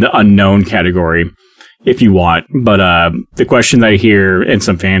 in the unknown category if you want. But the question that I hear and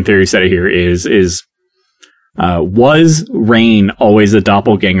some fan theories that I hear is was Rain always a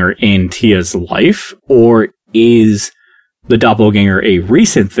doppelganger in Tia's life, or is the doppelganger a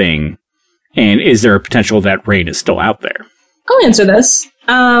recent thing? And is there a potential that Rain is still out there? I'll answer this.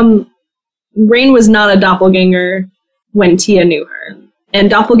 Rain was not a doppelganger when Tia knew her. And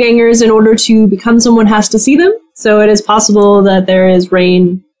doppelgangers, in order to become someone, has to see them. So it is possible that there is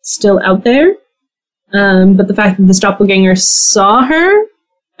Rain still out there. But the fact that this doppelganger saw her,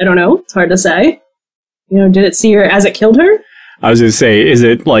 I don't know. It's hard to say. Did it see her as it killed her? I was going to say, is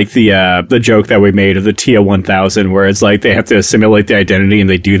it like the joke that we made of the Tia 1000, where it's like they have to assimilate the identity and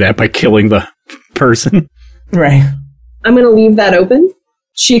they do that by killing the person? Right. I'm going to leave that open.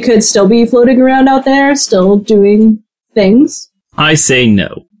 She could still be floating around out there, still doing things. I say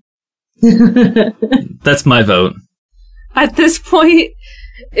no. That's my vote. At this point,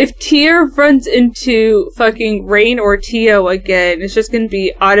 if Tia runs into fucking Rain or Tio again, it's just going to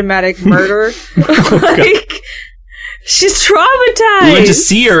be automatic murder. She's traumatized. You went to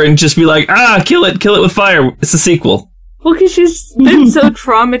see her and just be like, kill it with fire. It's a sequel. Well, because she's been so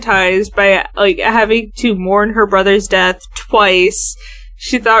traumatized by, like, having to mourn her brother's death twice.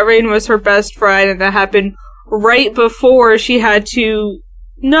 She thought Rain was her best friend, and that happened right before she had to,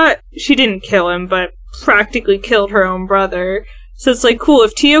 she didn't kill him, but practically killed her own brother. So it's like, cool,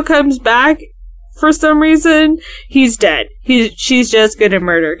 if Tio comes back for some reason, he's dead. She's just gonna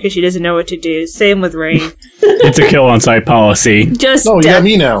murder because she doesn't know what to do. Same with Rain. It's a kill on sight policy. Just you got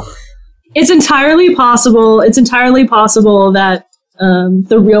me now. It's entirely possible that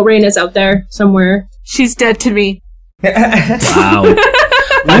the real Rain is out there somewhere. She's dead to me. Wow.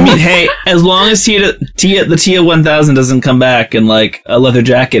 I mean, hey, as long as the Tia 1000 doesn't come back in like a leather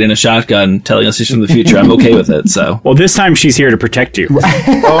jacket and a shotgun telling us she's from the future, I'm okay with it. So, well, this time she's here to protect you.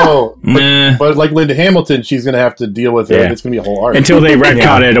 But like Linda Hamilton, she's going to have to deal with it. Yeah. It's going to be a whole arc until they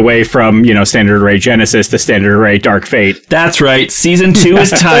retcon it away from Standard Array Genesis to Standard Array Dark Fate. That's right. Season 2 is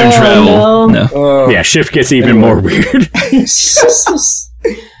time travel. No. Yeah, Shift gets even more weird.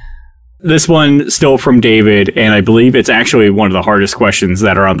 This one still from David, and I believe it's actually one of the hardest questions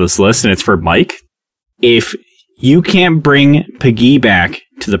that are on this list, and it's for Mike. If you can't bring Peggy back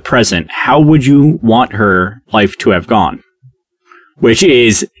to the present, how would you want her life to have gone? Which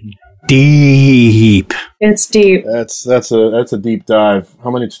is deep. It's deep. That's a deep dive.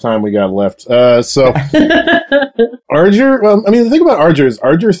 How much time we got left? So Arger. Well, I mean, the thing about Arger is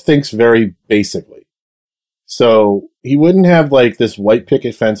Arger thinks very basically. So he wouldn't have like this white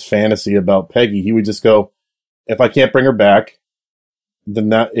picket fence fantasy about Peggy. He would just go, if I can't bring her back, then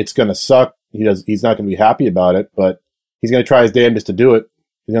it's going to suck. He's not going to be happy about it, but he's going to try his damnedest to do it.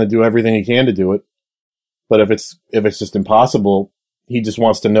 He's going to do everything he can to do it. But if it's just impossible, he just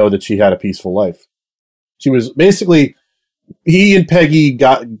wants to know that she had a peaceful life. She was basically, he and Peggy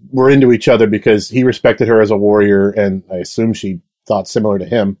were into each other because he respected her as a warrior, and I assume she thought similar to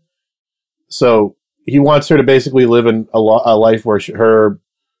him. So he wants her to basically live in a life where her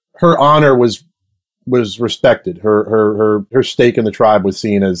honor was respected. Her stake in the tribe was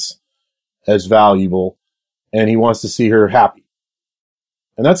seen as valuable, and he wants to see her happy.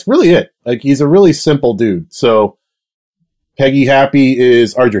 And that's really it. Like, he's a really simple dude. So Peggy happy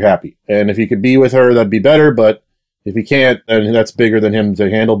is Arger happy. And if he could be with her, that'd be better. But if he can't, then that's bigger than him to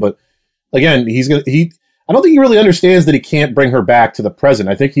handle. But again, I don't think he really understands that he can't bring her back to the present.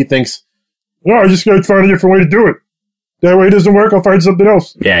 I think he thinks, no, I just got to find a different way to do it. That way it doesn't work, I'll find something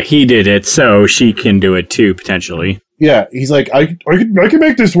else. Yeah, he did it, so she can do it too, potentially. Yeah, he's like, I can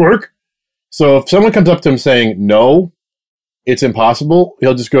make this work. So if someone comes up to him saying, no, it's impossible,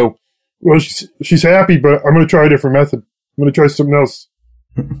 he'll just go, well, she's happy, but I'm going to try a different method. I'm going to try something else.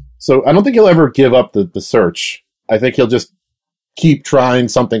 So I don't think he'll ever give up the search. I think he'll just keep trying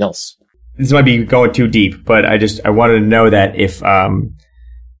something else. This might be going too deep, but I wanted to know that if...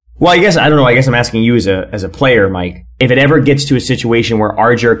 Well, I guess I don't know. I guess I'm asking you as a player, Mike. If it ever gets to a situation where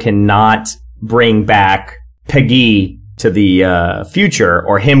Arger cannot bring back Peggy to the future,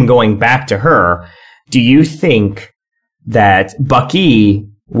 or him going back to her, do you think that Bucky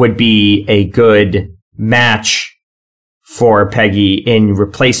would be a good match for Peggy in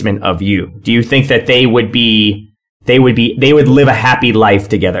replacement of you? Do you think that they would live a happy life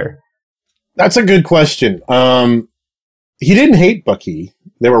together? That's a good question. He didn't hate Bucky.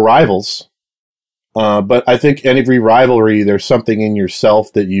 They were rivals. But I think in every rivalry, there's something in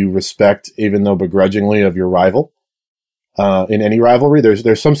yourself that you respect, even though begrudgingly, of your rival. In any rivalry,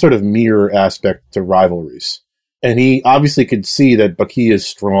 there's some sort of mirror aspect to rivalries. And he obviously could see that Bucky is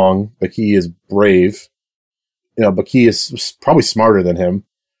strong. Bucky is brave. Bucky is probably smarter than him.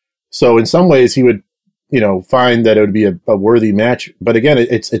 So in some ways, he would, find that it would be a worthy match. But again,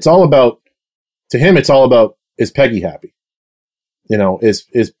 it's all about, to him, it's all about, is Peggy happy?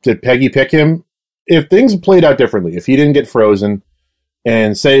 Did Peggy pick him? If things played out differently, if he didn't get frozen,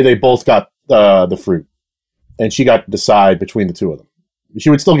 and say they both got the fruit, and she got to decide between the two of them, she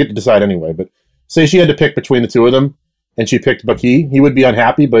would still get to decide anyway. But say she had to pick between the two of them, and she picked Bucky, he would be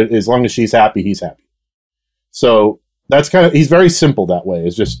unhappy. But as long as she's happy, he's happy. So that's he's very simple that way.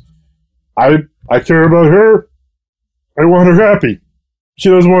 It's just I care about her. I want her happy. She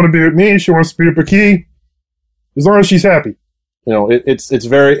doesn't want to be with me. She wants to be with Bucky. As long as she's happy. It's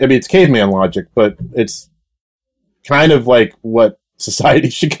very, it's caveman logic, but it's kind of like what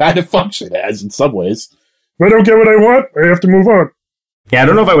society should kind of function as in some ways. If I don't get what I want, I have to move on. Yeah, I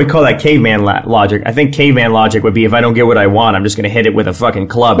don't know if I would call that caveman logic. I think caveman logic would be, if I don't get what I want, I'm just going to hit it with a fucking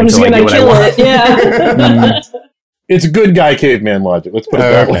club until I get what I want. Yeah. It's good guy caveman logic. Let's put it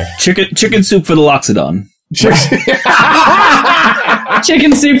that way. Chicken soup for the Loxodon.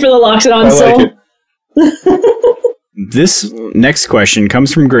 Chicken soup for the Loxodon soul. This next question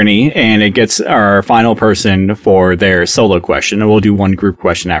comes from Grinny, and it gets our final person for their solo question. And we'll do one group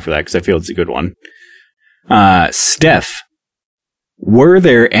question after that because I feel it's a good one. Steph, were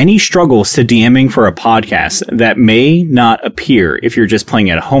there any struggles to DMing for a podcast that may not appear if you're just playing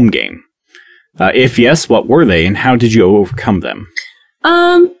at a home game? If yes, what were they, and how did you overcome them?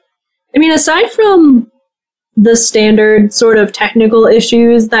 Aside from the standard sort of technical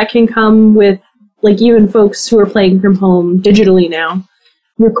issues that can come with, like, even folks who are playing from home digitally now,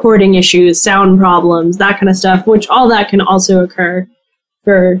 recording issues, sound problems, that kind of stuff, which all that can also occur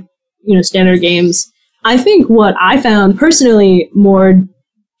for, standard games. I think what I found personally more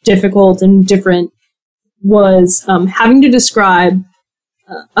difficult and different was having to describe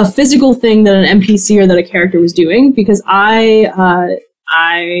a physical thing that an NPC or that a character was doing, because I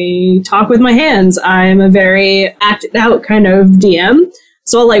talk with my hands. I'm a very acted out kind of DM.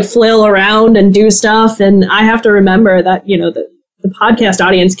 So I'll like flail around and do stuff. And I have to remember that, you know, the podcast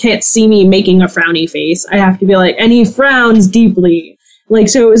audience can't see me making a frowny face. I have to be like, and he frowns deeply. Like,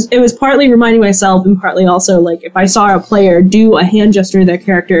 so it was partly reminding myself and partly also like if I saw a player do a hand gesture their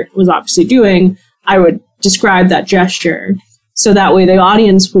character was obviously doing, I would describe that gesture. So that way the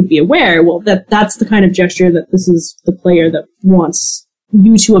audience would be aware, well, that's the kind of gesture that this is the player that wants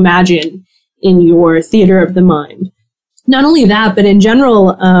you to imagine in your theater of the mind. Not only that, but in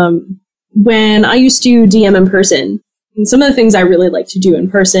general, when I used to DM in person, and some of the things I really like to do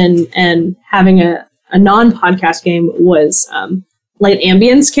in person and having a non-podcast game was light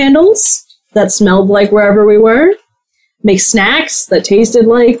ambience candles that smelled like wherever we were, make snacks that tasted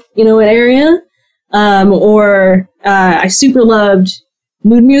like, you know, an area, or I super loved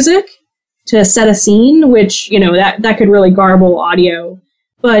mood music to set a scene, which, you know, that could really garble audio.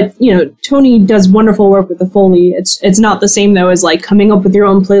 But, you know, Tony does wonderful work with the Foley. It's not the same, though, as, like, coming up with your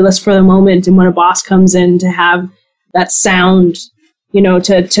own playlist for the moment and when a boss comes in to have that sound, you know,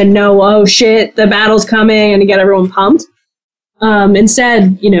 to know, oh, shit, the battle's coming, and to get everyone pumped.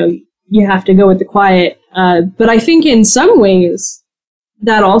 Instead, you know, you have to go with the quiet. But I think in some ways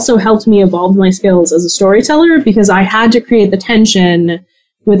that also helped me evolve my skills as a storyteller, because I had to create the tension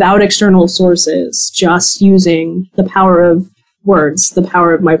without external sources, just using the power of words, the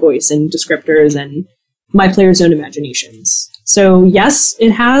power of my voice and descriptors and my players' own imaginations. So yes,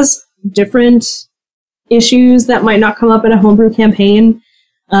 it has different issues that might not come up in a homebrew campaign,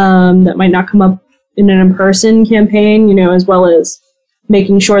 that might not come up in an in-person campaign, you know, as well as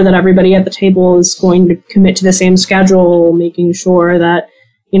making sure that everybody at the table is going to commit to the same schedule, making sure that,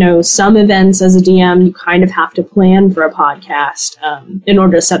 you know, some events as a DM, you kind of have to plan for a podcast in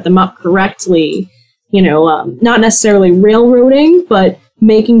order to set them up correctly. You know, not necessarily railroading, but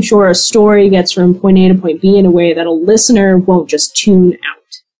making sure a story gets from point A to point B in a way that a listener won't just tune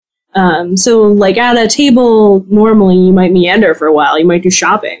out. So, like, at a table, normally you might meander for a while, you might do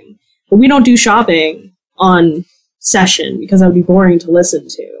shopping. But we don't do shopping on session because that would be boring to listen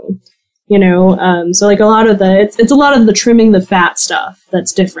to. You know, so, like, a lot of it's a lot of the trimming the fat stuff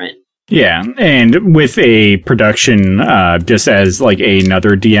that's different. Yeah, and with a production, just as like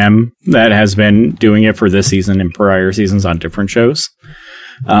another DM that has been doing it for this season and prior seasons on different shows,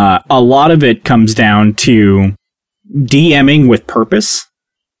 a lot of it comes down to DMing with purpose,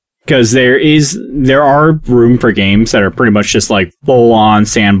 because there are room for games that are pretty much just like full on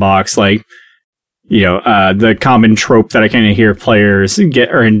sandbox, like, you know, the common trope that I kind of hear players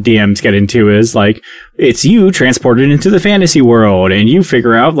get or DMs get into is like, it's you transported into the fantasy world and you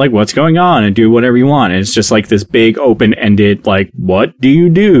figure out like what's going on and do whatever you want. And it's just like this big open-ended, like, what do you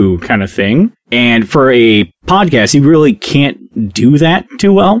do kind of thing. And for a podcast, you really can't do that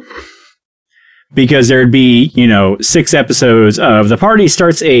too well, because there'd be, you know, 6 episodes of the party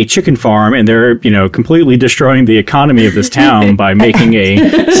starts a chicken farm and they're, you know, completely destroying the economy of this town by making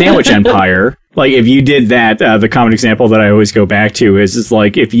a sandwich empire. Like, if you did that, the common example that I always go back to is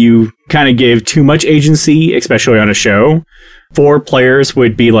like, if you kind of give too much agency, especially on a show, 4 players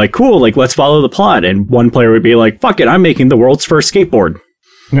would be like, cool, like, let's follow the plot. And 1 player would be like, fuck it, I'm making the world's first skateboard.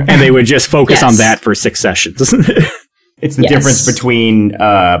 And they would just focus on that for 6 sessions. It's the difference between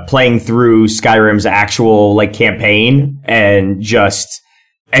playing through Skyrim's actual like campaign and just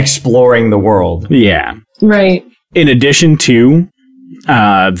exploring the world. Yeah. Right. In addition to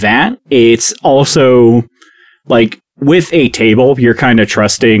that, it's also like with a table, you're kind of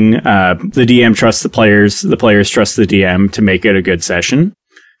trusting the DM trusts the players trust the DM to make it a good session.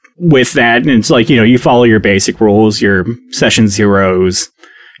 With that, it's like, you know, you follow your basic rules, your session zeros,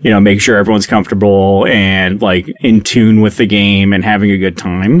 you know, make sure everyone's comfortable and like in tune with the game and having a good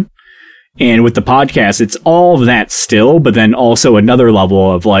time. And with the podcast, it's all of that still, but then also another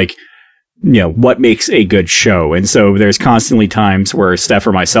level of like, you know, what makes a good show. And so there's constantly times where Steph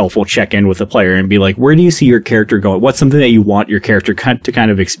or myself will check in with a player and be like, where do you see your character going? What's something that you want your character to kind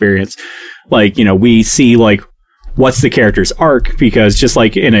of experience? Like, you know, we see like, what's the character's arc? Because just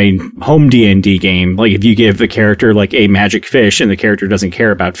like in a home D&D game, like if you give the character like a magic fish and the character doesn't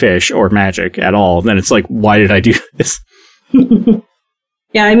care about fish or magic at all, then it's like, why did I do this?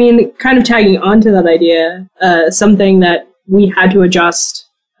 Yeah, I mean, kind of tagging onto that idea, something that we had to adjust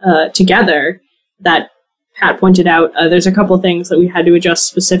together that Pat pointed out, there's a couple things that we had to adjust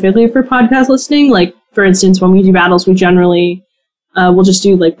specifically for podcast listening. Like, for instance, when we do battles, we generally will just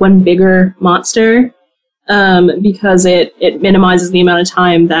do like one bigger monster because it minimizes the amount of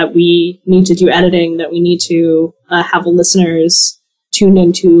time that we need to do editing, that we need to have listeners tune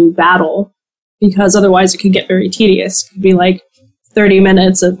into battle, because otherwise it could get very tedious. It could be like 30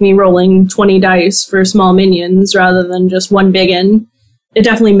 minutes of me rolling 20 dice for small minions rather than just one biggin. It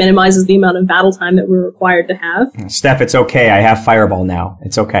definitely minimizes the amount of battle time that we're required to have. Steph, it's okay. I have Fireball now.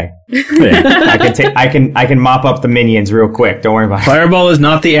 It's okay. Yeah. I can mop up the minions real quick. Don't worry about it. Fireball is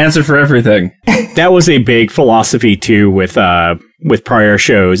not the answer for everything. That was a big philosophy too with prior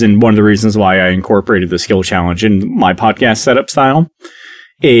shows, and one of the reasons why I incorporated the skill challenge in my podcast setup style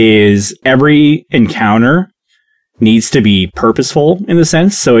is every encounter needs to be purposeful in the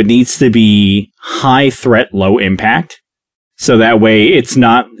sense, so it needs to be high threat, low impact. So that way it's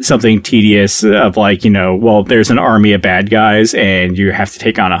not something tedious of like, well, there's an army of bad guys and you have to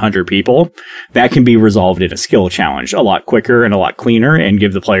take on 100 people. That can be resolved in a skill challenge a lot quicker and a lot cleaner and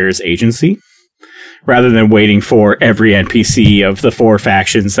give the players agency rather than waiting for every NPC of the 4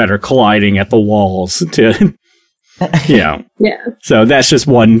 factions that are colliding at the walls to, Yeah. So that's just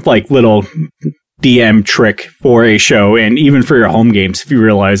one like little DM trick for a show. And even for your home games, if you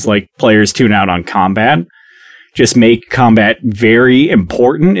realize like players tune out on combat, just make combat very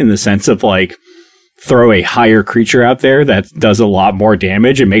important in the sense of like throw a higher creature out there that does a lot more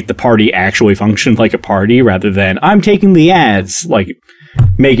damage and make the party actually function like a party rather than I'm taking the ads. Like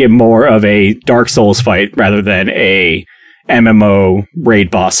make it more of a Dark Souls fight rather than a MMO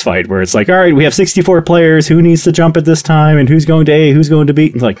raid boss fight where it's like, all right, we have 64 players. Who needs to jump at this time? And who's going to A? Who's going to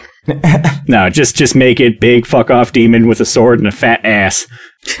B? It's like, no, just make it big fuck off demon with a sword and a fat ass.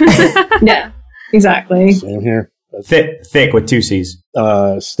 Yeah. Exactly. Same here. Thick with 2 C's.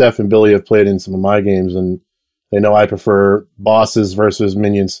 Steph and Billy have played in some of my games, and they know I prefer bosses versus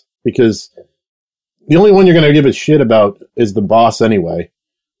minions because the only one you're going to give a shit about is the boss anyway.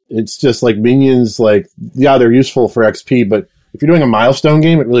 It's just like minions, like, yeah, they're useful for XP, but if you're doing a milestone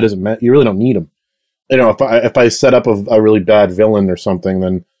game, it really doesn't matter. You really don't need them. If I set up a really bad villain or something,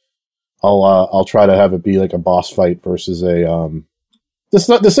 then I'll try to have it be like a boss fight versus a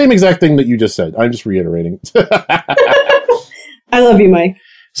the same exact thing that you just said. I'm just reiterating. I love you, Mike.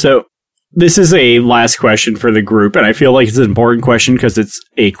 So this is a last question for the group, and I feel like it's an important question because it's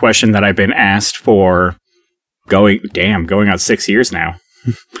a question that I've been asked for going on 6 years now.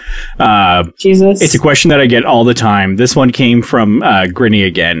 Jesus. It's a question that I get all the time. This one came from Grinny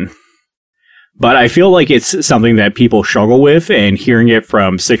again. But I feel like it's something that people struggle with, and hearing it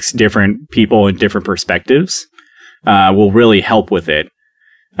from 6 different people in different perspectives will really help with it.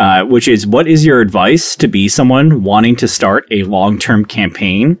 Which is, what is your advice to be someone wanting to start a long-term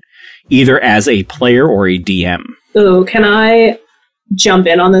campaign, either as a player or a DM? Ooh, can I jump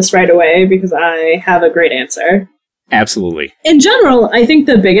in on this right away? Because I have a great answer. Absolutely. In general, I think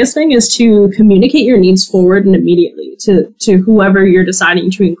the biggest thing is to communicate your needs forward and immediately to whoever you're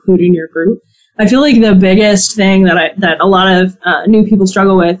deciding to include in your group. I feel like the biggest thing that a lot of new people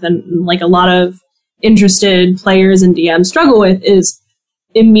struggle with, and like a lot of interested players and DMs struggle with, is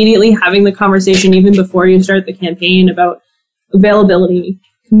immediately having the conversation even before you start the campaign about availability,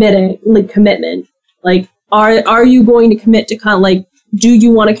 commitment. Like, are you going to commit to kind of like, do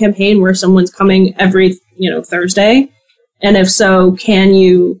you want a campaign where someone's coming every Thursday? And if so, can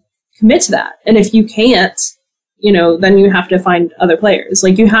you commit to that? And if you can't, then you have to find other players.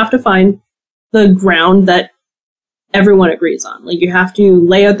 Like, you have to find the ground that everyone agrees on. Like, you have to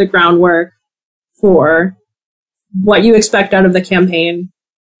lay out the groundwork for what you expect out of the campaign,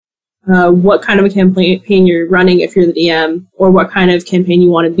 what kind of a campaign you're running if you're the DM, or what kind of campaign you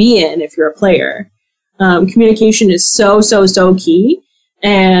want to be in if you're a player. Communication is so key,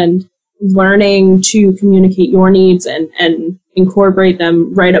 and learning to communicate your needs and incorporate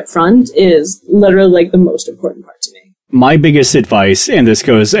them right up front is literally like the most important part to me. My biggest advice, and this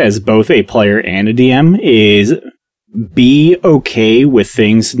goes as both a player and a DM, is be okay with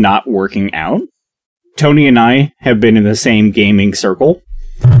things not working out. Tony and I have been in the same gaming circle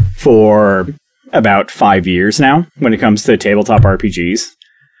for about 5 years now when it comes to tabletop RPGs.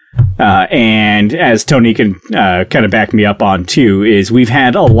 And as Tony can kind of back me up on too, is we've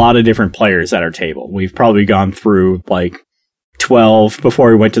had a lot of different players at our table. We've probably gone through like 12 before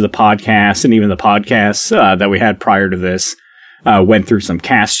we went to the podcast, and even the podcasts that we had prior to this went through some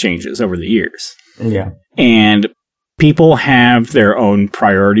cast changes over the years. Yeah. And people have their own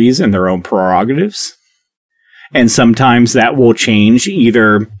priorities and their own prerogatives. And sometimes that will change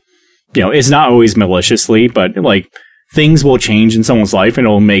either, it's not always maliciously, but like things will change in someone's life and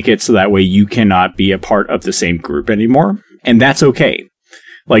it'll make it so that way you cannot be a part of the same group anymore. And that's okay.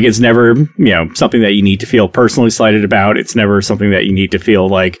 Like, it's never, something that you need to feel personally slighted about. It's never something that you need to feel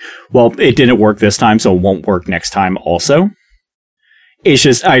like, well, it didn't work this time, so it won't work next time also. It's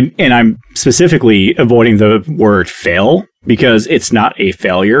just, I'm specifically avoiding the word fail, because it's not a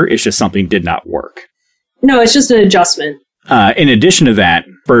failure. It's just something did not work. No, it's just an adjustment. In addition to that,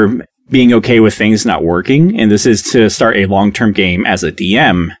 for being okay with things not working, and this is to start a long-term game as a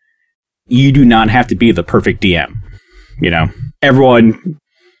DM, you do not have to be the perfect DM. Everyone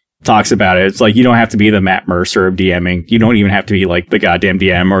talks about it. It's like, you don't have to be the Matt Mercer of DMing. You don't even have to be like the goddamn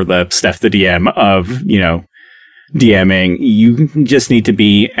DM or the Steph the DM of, DMing. You just need to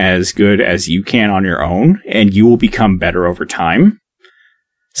be as good as you can on your own, and you will become better over time.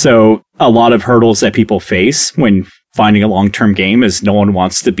 So a lot of hurdles that people face when finding a long-term game is no one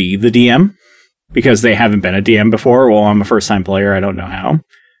wants to be the DM because they haven't been a DM before. Well, I'm a first-time player. I don't know how.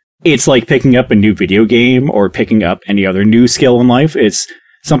 It's like picking up a new video game or picking up any other new skill in life. It's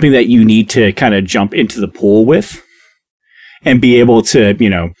something that you need to kind of jump into the pool with and be able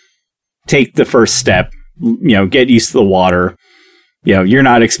to, take the first step, get used to the water. You're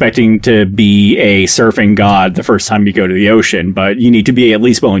not expecting to be a surfing god the first time you go to the ocean, but you need to be at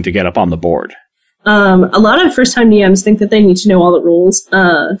least willing to get up on the board. A lot of first-time DMs think that they need to know all the rules.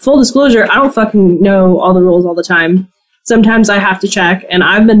 Full disclosure, I don't fucking know all the rules all the time. Sometimes I have to check, and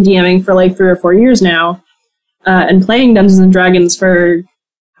I've been DMing for like 3 or 4 years now, and playing Dungeons and Dragons for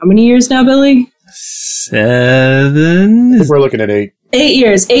how many years now, Billy? 7? We're looking at 8. 8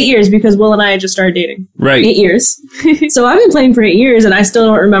 years. 8 years, because Will and I just started dating. Right. 8 years. So I've been playing for 8 years, and I still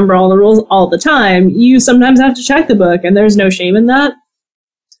don't remember all the rules all the time. You sometimes have to check the book, and there's no shame in that.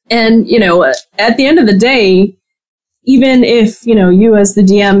 And, at the end of the day, even if, you as the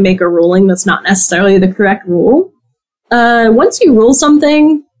DM make a ruling that's not necessarily the correct rule, once you rule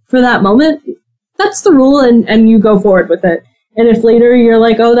something for that moment, that's the rule, and you go forward with it. And if later you're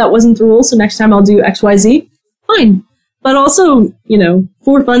like, oh, that wasn't the rule, so next time I'll do XYZ, fine. But also,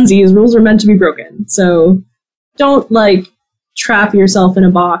 for funsies, rules are meant to be broken. So don't, trap yourself in a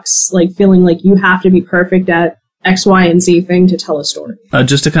box, feeling like you have to be perfect at X, Y, and Z thing to tell a story.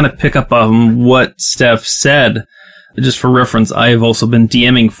 Just to kind of pick up on what Steph said, just for reference, I have also been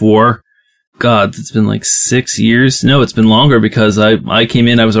DMing for, it's been 6 years. No, it's been longer because I came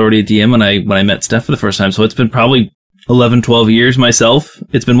in, I was already a DM when I met Steph for the first time. So it's been probably 11, 12 years myself.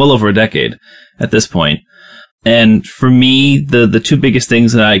 It's been well over a decade at this point. And for me, the two biggest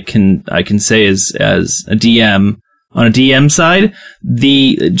things that I can say is, as a DM, on a DM side,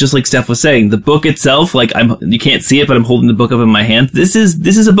 just like Steph was saying, the book itself, you can't see it, but I'm holding the book up in my hand. This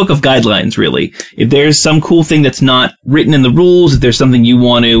is a book of guidelines, really. If there's some cool thing that's not written in the rules, if there's something you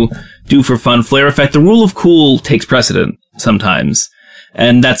want to do for fun flair effect, the rule of cool takes precedent sometimes.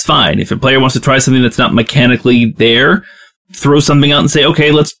 And that's fine. If a player wants to try something that's not mechanically there, throw something out and say,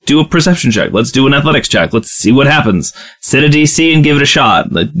 okay, let's do a perception check. Let's do an athletics check. Let's see what happens. Set a DC and give it a shot.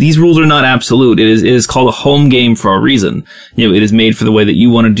 These rules are not absolute. It is called a home game for a reason. It is made for the way that you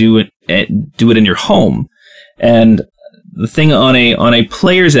want to do it in your home. And the thing on a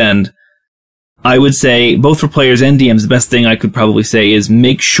player's end, I would say, both for players and DMs, the best thing I could probably say is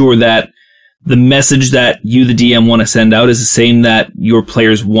make sure that the message that you, the DM, want to send out is the same that your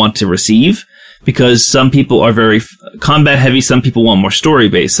players want to receive. Because some people are very combat heavy, some people want more story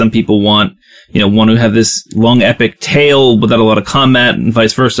based, some people want to have this long epic tale without a lot of combat, and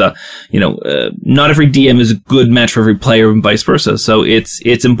vice versa. Not every DM is a good match for every player, and vice versa. So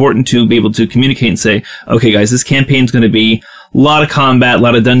it's important to be able to communicate and say, okay, guys, this campaign's going to be a lot of combat, a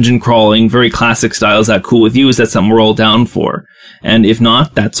lot of dungeon crawling, very classic style. Is that cool with you? Is that something we're all down for? And if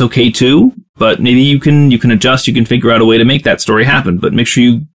not, that's okay too. But maybe you can adjust, you can figure out a way to make that story happen. But make sure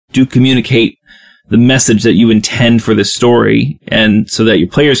you do communicate the message that you intend for this story, and so that your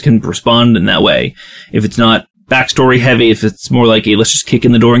players can respond in that way. If it's not backstory heavy, if it's more like, hey, let's just kick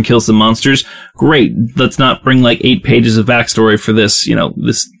in the door and kill some monsters, great. Let's not bring 8 pages of backstory for this,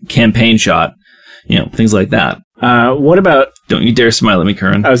 this campaign shot, things like that. What about... Don't you dare smile at me,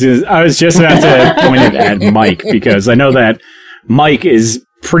 Curran. I was just about to point it at Mike, because I know that Mike is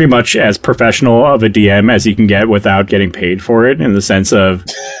pretty much as professional of a DM as you can get without getting paid for it, in the sense of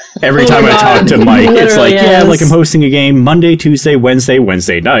every time I talk to Mike, it's like, yeah, I'm hosting a game Monday, Tuesday, Wednesday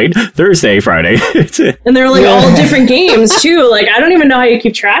night, Thursday, Friday. And they're all different games too. I don't even know how you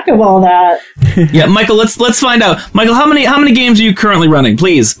keep track of all that. Yeah, Michael, let's find out. Michael, how many games are you currently running?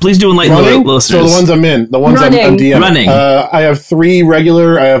 Please do enlighten the listeners. So the ones I'm in, the ones I'm DMing. Running. I have 3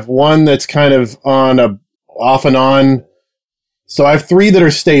 regular. I have one that's kind of on off and on. So I have 3 that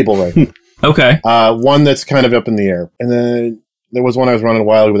are stable right now. Okay. One that's kind of up in the air. And then there was one I was running a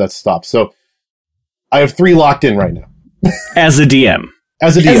while ago that stopped. So I have 3 locked in right now. As a DM.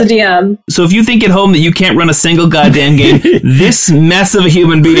 As a DM. As a DM. So if you think at home that you can't run a single goddamn game, this mess of a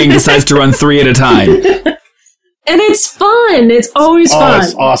human being decides to run 3 at a time. And it's fun. It's always fun.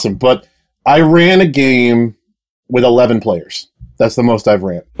 It's awesome. But I ran a game with 11 players. That's the most I've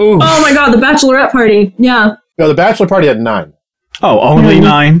ran. Ooh. Oh my god, the bachelorette party. Yeah. No, the bachelor party had 9. Oh, only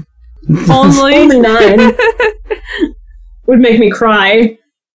 9? Only 9. Would make me cry.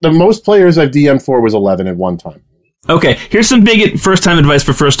 The most players I've DM'd for was 11 at one time. Okay, here's some big first-time advice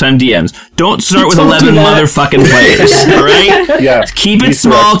for first-time DMs. Don't start with Don't 11 do that. motherfucking players, all right? Yeah. Keep it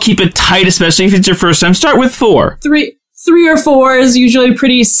small, keep it tight, especially if it's your first time. Start with 4. 3 or 4 is usually a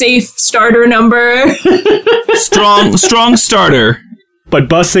pretty safe starter number. Strong starter. But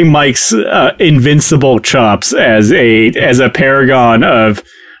busting Mike's invincible chops as a paragon of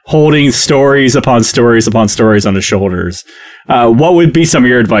holding stories upon stories upon stories on his shoulders. What would be some of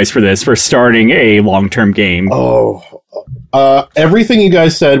your advice for this, for starting a long-term game? Everything you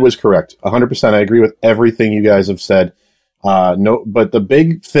guys said was correct. 100%. I agree with everything you guys have said. No, but the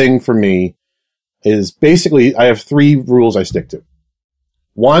big thing for me is basically I have 3 rules I stick to.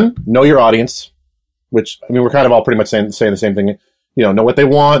 1, know your audience, which, I mean, we're kind of all pretty much saying the same thing. You know what they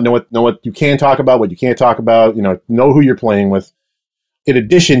want, know what you can talk about, what you can't talk about, know who you're playing with. In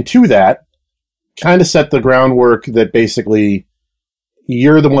addition to that, kind of set the groundwork that basically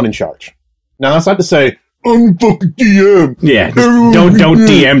you're the one in charge. Now, that's not to say, I'm fucking DM. Yeah, don't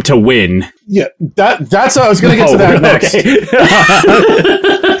DM to win. Yeah, that's how I was going to get to that next.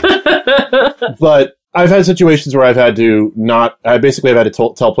 But I've had situations where I've had to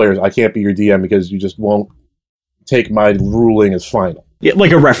tell players, I can't be your DM because you just won't take my ruling as final. Yeah,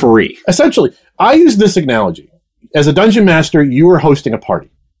 like a referee. Essentially, I use this analogy. As a dungeon master, you are hosting a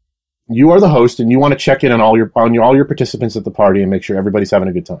party. You are the host, and you want to check in on all your participants at the party and make sure everybody's having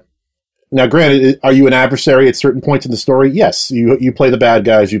a good time. Now, granted, are you an adversary at certain points in the story? Yes, you play the bad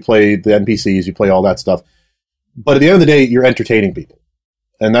guys, you play the NPCs, you play all that stuff. But at the end of the day, you're entertaining people,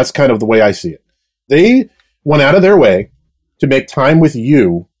 and that's kind of the way I see it. They went out of their way to make time with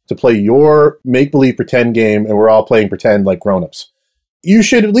you to play your make-believe pretend game, and we're all playing pretend like grown-ups. You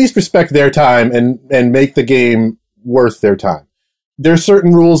should at least respect their time and make the game worth their time. There's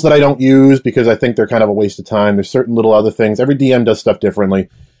certain rules that I don't use because I think they're kind of a waste of time. There's certain little other things. Every DM does stuff differently.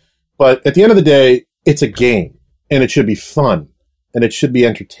 But at the end of the day, it's a game, and it should be fun, and it should be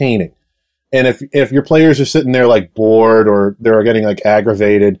entertaining. And if your players are sitting there like bored or they're getting like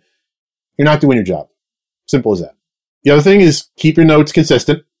aggravated, you're not doing your job. Simple as that. The other thing is keep your notes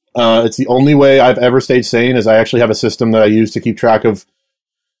consistent. It's the only way I've ever stayed sane is I actually have a system that I use to keep track of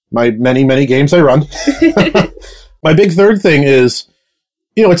my many, many games I run. My big third thing is,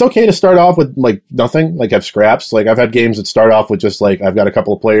 it's okay to start off with like nothing, like have scraps. Like I've had games that start off with just like, I've got a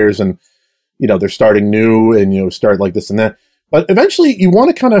couple of players and, they're starting new and, start like this and that. But eventually you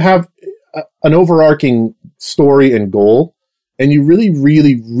want to kind of have an overarching story and goal. And you really,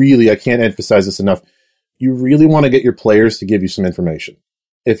 really, really, I can't emphasize this enough. You really want to get your players to give you some information.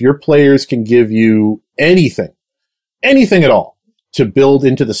 If your players can give you anything at all to build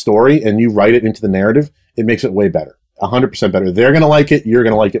into the story and you write it into the narrative, it makes it way better. 100% better. They're going to like it. You're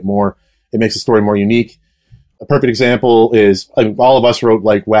going to like it more. It makes the story more unique. A perfect example is all of us wrote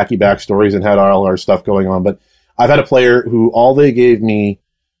like wacky backstories and had all our stuff going on. But I've had a player who all they gave me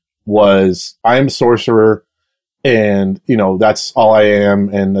was, I am a sorcerer and, that's all I am.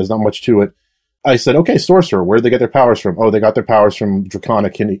 And there's not much to it. I said, okay, sorcerer, where'd they get their powers from? Oh, they got their powers from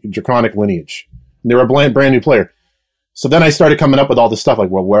draconic lineage. And they were a brand new player. So then I started coming up with all this stuff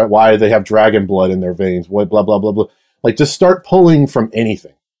like, well, why do they have dragon blood in their veins? What, blah, blah, blah, blah. Like, just start pulling from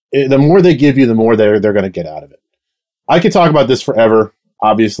anything. The more they give you, the more they're going to get out of it. I could talk about this forever,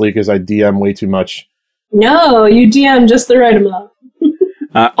 obviously, because I DM way too much. No, you DM just the right amount.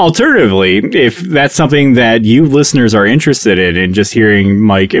 Alternatively, if that's something that you listeners are interested in just hearing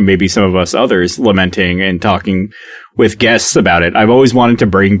Mike and maybe some of us others lamenting and talking with guests about it, I've always wanted to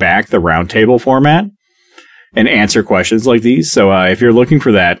bring back the roundtable format and answer questions like these. So if you're looking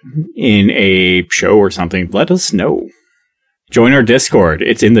for that in a show or something, let us know. Join our Discord.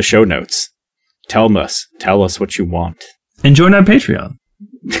 It's in the show notes. Tell us what you want. And join our Patreon.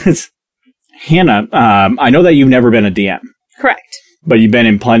 Hannah, I know that you've never been a DM. Correct. But you've been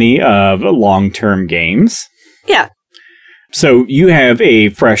in plenty of long-term games. Yeah. So you have a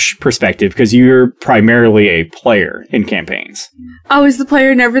fresh perspective because you're primarily a player in campaigns. Always the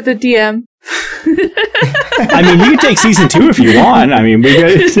player, never the DM. I mean, you can take season 2 if you want. I mean, No,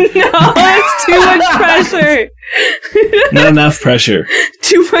 it's too much pressure. Not enough pressure.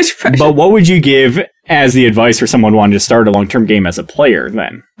 Too much pressure. But what would you give as the advice for someone wanting to start a long-term game as a player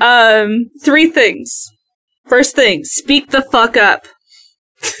then? 3 things. First thing, speak the fuck up.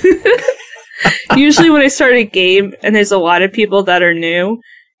 Usually when I start a game and there's a lot of people that are new,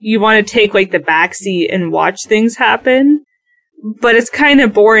 you want to take like the backseat and watch things happen. But it's kind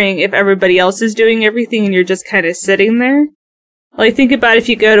of boring if everybody else is doing everything and you're just kind of sitting there. Like, think about if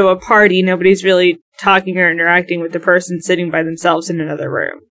you go to a party, nobody's really talking or interacting with the person sitting by themselves in another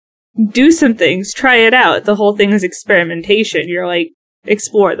room. Do some things, try it out. The whole thing is experimentation. You're like,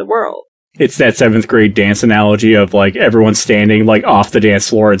 explore the world. It's that 7th grade dance analogy of like everyone's standing like off the dance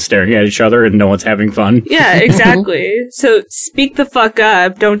floor and staring at each other and no one's having fun. Yeah, exactly. So speak the fuck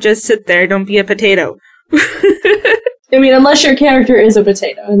up. Don't just sit there. Don't be a potato. I mean, unless your character is a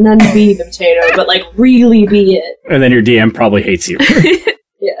potato, and then be the potato, but like really be it. And then your DM probably hates you.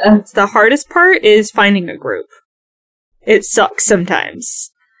 Yeah. The hardest part is finding a group. It sucks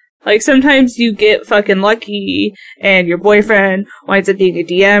sometimes. Like, sometimes you get fucking lucky, and your boyfriend winds up being a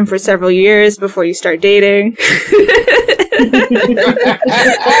DM for several years before you start dating.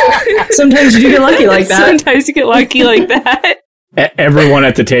 Sometimes you do get lucky like that. Sometimes you get lucky like that. Everyone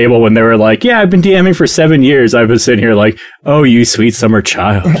at the table, when they were like, yeah, I've been DMing for 7 years, I've been sitting here like, oh, you sweet summer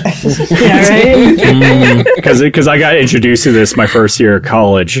child. Yeah, right? Because I got introduced to this my first year of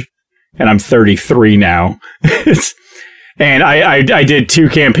college, and I'm 33 now. And I did 2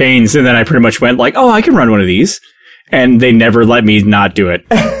 campaigns, and then I pretty much went like, oh, I can run one of these. And they never let me not do it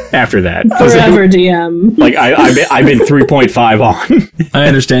after that. Forever DM. Like, I've been 3.5 on. I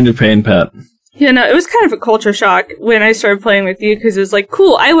understand your pain, Pat. Yeah, no, it was kind of a culture shock when I started playing with you, because it was like,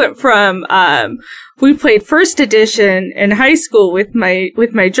 cool, I went from, we played 1st edition in high school with my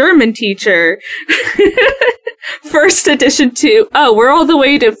German teacher, 1st edition to, oh, we're all the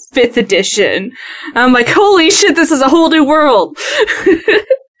way to 5th edition. I'm like, holy shit, this is a whole new world.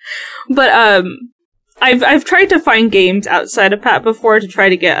 But, I've tried to find games outside of Pat before to try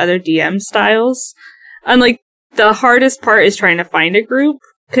to get other DM styles. And like, the hardest part is trying to find a group.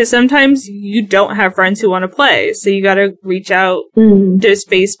 Because sometimes you don't have friends who want to play, so you gotta reach out. There's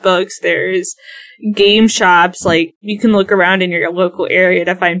Facebooks, there's game shops, like, you can look around in your local area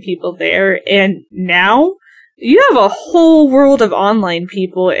to find people there, and now, you have a whole world of online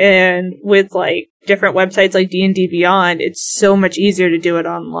people, and with, like, different websites like D&D Beyond, it's so much easier to do it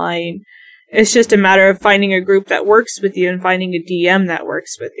online. It's just a matter of finding a group that works with you and finding a DM that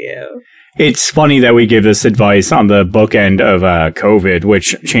works with you. It's funny that we give this advice on the bookend of COVID,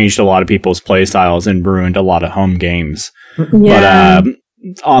 which changed a lot of people's playstyles and ruined a lot of home games. Yeah. But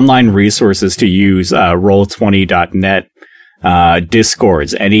online resources to use, Roll20.net,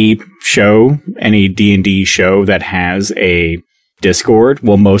 Discords. Any D&D show that has a Discord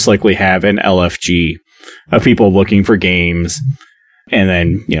will most likely have an LFG of people looking for games. And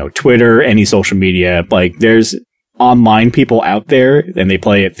then, Twitter, any social media, like, there's online people out there, and they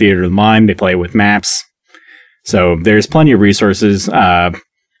play at Theater of the Mind, they play with maps. So there's plenty of resources.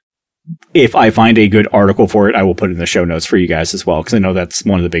 If I find a good article for it, I will put it in the show notes for you guys as well, because I know that's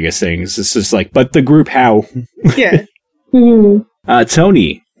one of the biggest things. It's just like, but the group, how? Yeah.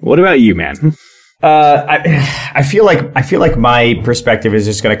 Tony, what about you, man? I feel like my perspective is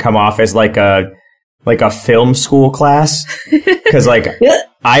just going to come off as like a film school class, because like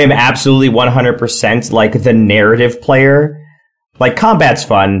I am absolutely 100% like the narrative player. Like, combat's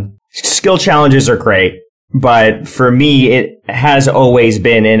fun, skill challenges are great, but for me it has always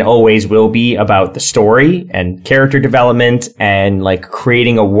been and always will be about the story and character development and like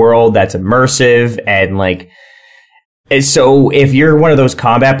creating a world that's immersive. And like, so if you're one of those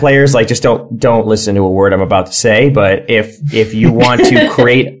combat players, like, just don't listen to a word I'm about to say, but if you want to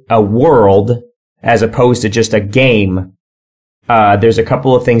create a world as opposed to just a game, there's a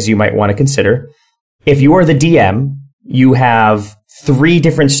couple of things you might want to consider. If you are the DM, you have 3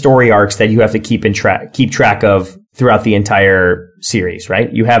 different story arcs that you have to keep track of throughout the entire series,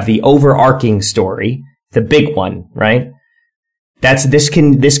 right? You have the overarching story, the big one, right? This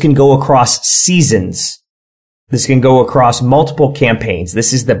can go across seasons. This can go across multiple campaigns.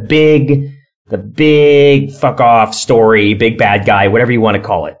 This is the big fuck off story, big bad guy, whatever you want to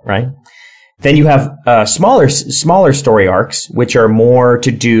call it, right? Then you have smaller story arcs, which are more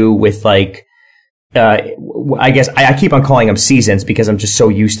to do with like, I guess I keep on calling them seasons because I'm just so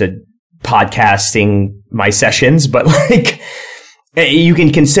used to podcasting my sessions, but like, you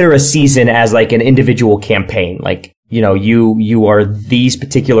can consider a season as like an individual campaign. Like, you are these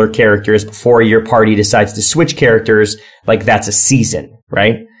particular characters before your party decides to switch characters. Like, that's a season,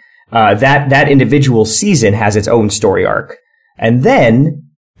 right? That individual season has its own story arc. And then,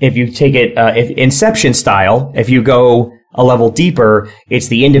 if you take it, if Inception style, if you go a level deeper, it's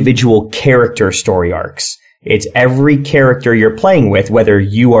the individual character story arcs. It's every character you're playing with, whether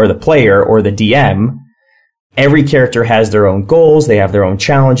you are the player or the DM, every character has their own goals, they have their own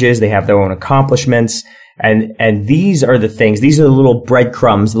challenges, they have their own accomplishments. And these are the things, these are the little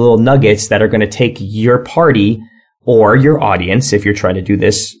breadcrumbs, the little nuggets that are going to take your party or your audience, if you're trying to do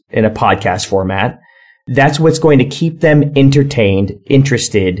this in a podcast format. That's what's going to keep them entertained,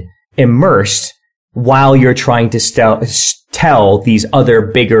 interested, immersed while you're trying to tell these other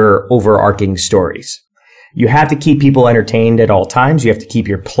bigger overarching stories. You have to keep people entertained at all times. You have to keep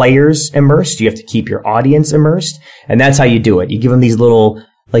your players immersed. You have to keep your audience immersed. And that's how you do it. You give them these little,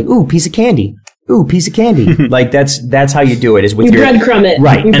 like, ooh, piece of candy. Ooh, piece of candy. Like, that's how you do it, is with your breadcrumb it.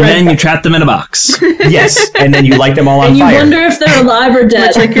 Right. And then you trap them in a box. Yes. And then you light them all on and you fire. wonder if they're alive or dead.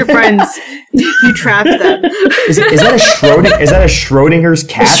 Much like your friends. You trap them. Is that a Schrodinger's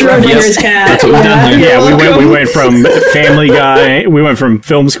cat? Schrodinger's cat. That's what we've done here. Yeah, we went from Family Guy. We went from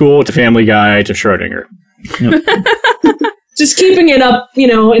Film School to Family Guy to Schrodinger. Just keeping it up,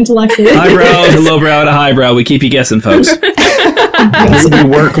 intellectually. Highbrow to lowbrow to highbrow. We keep you guessing, folks. We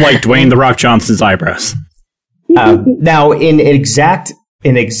work like Dwayne The Rock Johnson's eyebrows. Now, in exact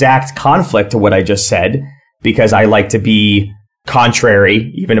conflict to what I just said, because I like to be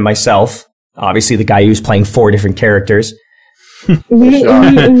contrary, even to myself. Obviously, the guy who's playing 4 different characters.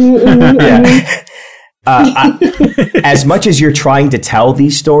 As much as you're trying to tell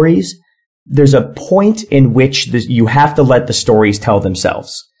these stories, there's a point in which you have to let the stories tell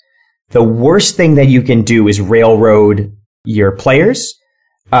themselves. The worst thing that you can do is railroad your players,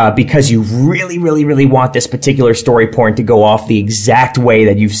 because you really, really, really want this particular story point to go off the exact way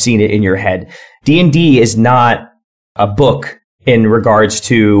that you've seen it in your head. D&D is not a book in regards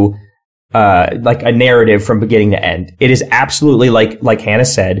to like a narrative from beginning to end. It is absolutely, like Hannah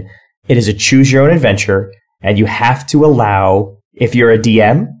said, it is a choose your own adventure, and you have to allow, if you're a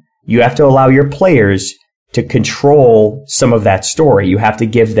DM, you have to allow your players to control some of that story. You have to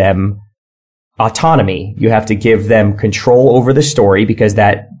give them autonomy. You have to give them control over the story, because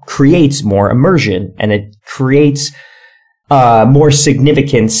that creates more immersion and it creates more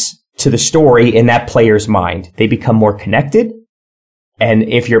significance to the story in that player's mind. They become more connected. And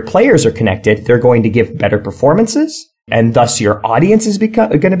if your players are connected, they're going to give better performances. And thus your audience is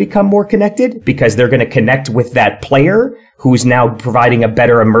going to become more connected, because they're going to connect with that player who's now providing a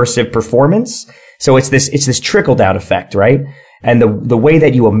better immersive performance. So it's this trickle down effect, right? And the way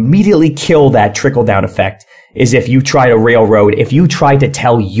that you immediately kill that trickle down effect is if you try to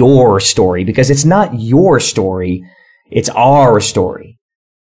tell your story, because it's not your story, it's our story.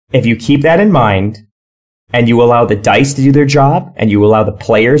 If you keep that in mind and you allow the dice to do their job and you allow the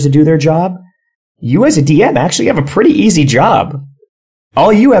players to do their job, you as a DM actually have a pretty easy job.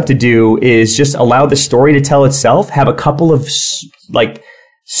 All you have to do is just allow the story to tell itself, have a couple of like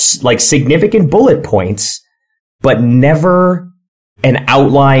significant bullet points, but never an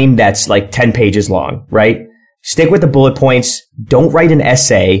outline that's like 10 pages long, right? Stick with the bullet points. Don't write an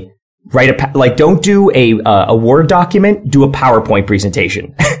essay. Don't do a Word document. Do a PowerPoint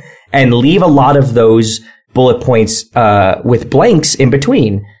presentation, and leave a lot of those bullet points with blanks in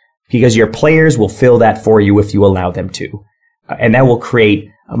between, because your players will fill that for you if you allow them to, and that will create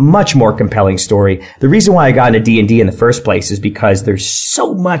a much more compelling story. The reason why I got into D&D in the first place is because there's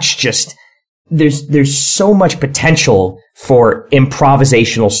so much there's so much potential for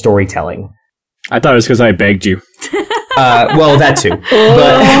improvisational storytelling. I thought it was because I begged you. Well, that too.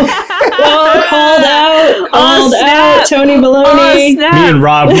 But Called out, Tony Baloney.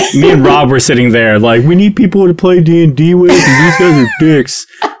 Me and Rob were sitting there like, we need people to play D&D with, and these guys are dicks.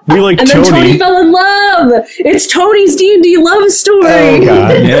 We like and Tony. Then Tony fell in love. It's Tony's D&D love story. Oh,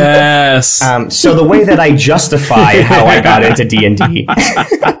 God. Yes. So the way that I justify how I got into D&D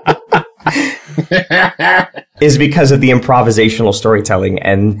is because of the improvisational storytelling,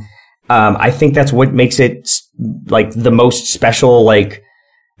 and I think that's what makes it like the most special. Like,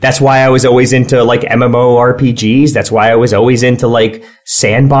 that's why I was always into like MMORPGs. That's why I was always into like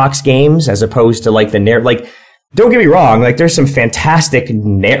sandbox games as opposed to like the like. Don't get me wrong, like there's some fantastic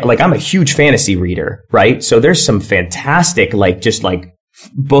like I'm a huge fantasy reader, right? So there's some fantastic like just like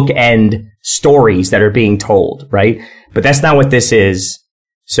bookend stories that are being told, right? But that's not what this is.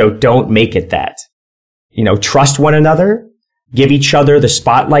 So don't make it that. Trust one another, give each other the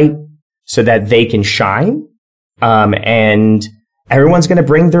spotlight so that they can shine. And everyone's going to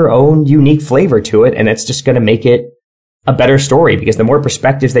bring their own unique flavor to it. And it's just going to make it a better story, because the more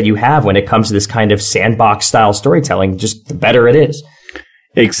perspectives that you have when it comes to this kind of sandbox style storytelling, just the better it is.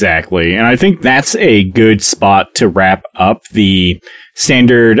 Exactly. And I think that's a good spot to wrap up the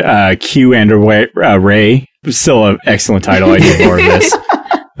standard Q&Aerei. Still an excellent title. I need more of this.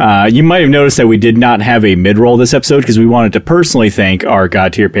 You might have noticed that we did not have a mid-roll this episode because we wanted to personally thank our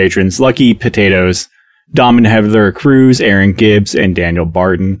God tier patrons, Lucky Potatoes, Dom and Heather Cruz, Aaron Gibbs, and Daniel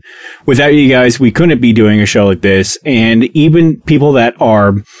Barton. Without you guys, we couldn't be doing a show like this. And even people that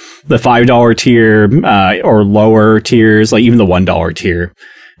are the $5 tier or lower tiers, like even the $1 tier,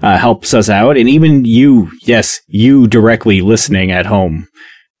 helps us out. And even you, yes, you directly listening at home.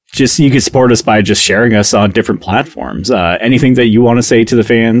 Just you can support us by just sharing us on different platforms. Anything that you want to say to the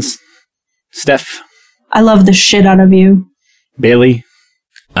fans? Steph? I love the shit out of you. Bailey?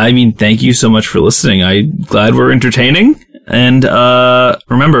 I mean, thank you so much for listening. I'm glad we're entertaining. And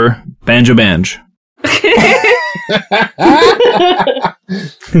remember, banjo banj.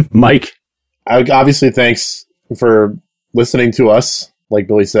 Mike? Obviously, thanks for listening to us. Like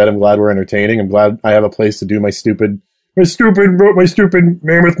Billy said, I'm glad we're entertaining. I'm glad I have a place to do my stupid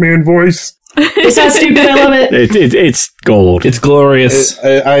Mammoth Man voice. It's so stupid. I love it. It's gold. It's glorious.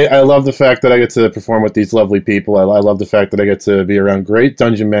 I love the fact that I get to perform with these lovely people. I love the fact that I get to be around great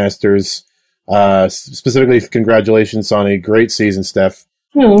dungeon masters. Specifically, congratulations on a great season, Steph.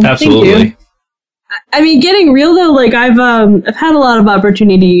 Absolutely. Thank you. I mean, getting real though, like I've had a lot of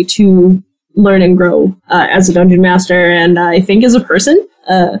opportunity to learn and grow as a dungeon master, and I think as a person,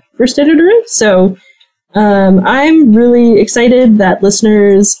 first editor. So. I'm really excited that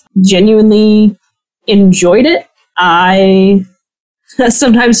listeners genuinely enjoyed it. I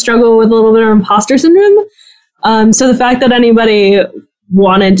sometimes struggle with a little bit of imposter syndrome. So the fact that anybody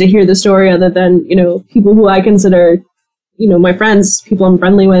wanted to hear the story other than, people who I consider, my friends, people I'm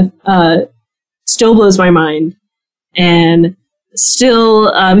friendly with, still blows my mind and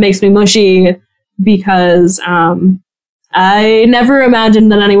still makes me mushy because, I never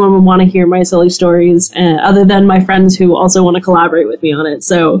imagined that anyone would want to hear my silly stories, other than my friends who also want to collaborate with me on it.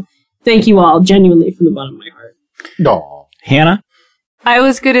 So thank you all, genuinely, from the bottom of my heart. Aw. Hannah? I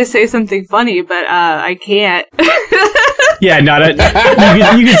was going to say something funny, but I can't. Yeah,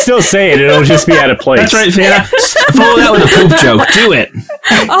 you can still say it. It'll just be out of place. That's right, Hannah. Follow that with a poop joke. Do it.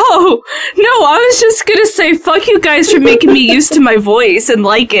 Oh, no, I was just going to say, fuck you guys for making me used to my voice and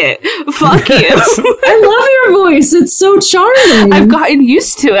like it. Fuck you. I love your voice. It's so charming. I've gotten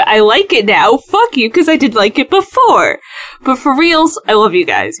used to it. I like it now. Fuck you, because I did like it before. But for reals, I love you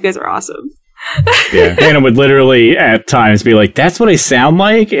guys. You guys are awesome. Yeah, Hannah would literally at times be like, "That's what I sound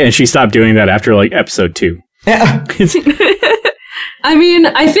like," and she stopped doing that after like episode 2. Yeah. I mean,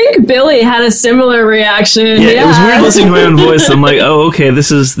 I think Billy had a similar reaction. Yeah, it was weird listening to my own voice. I'm like, oh, okay,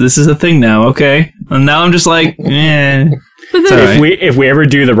 this is a thing now. Okay, and now I'm just like, eh. If we ever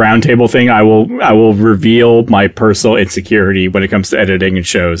do the roundtable thing, I will reveal my personal insecurity when it comes to editing and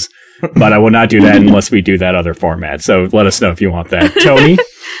shows. But I will not do that unless we do that other format. So let us know if you want that, Tony.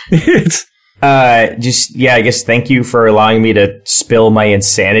 I guess thank you for allowing me to spill my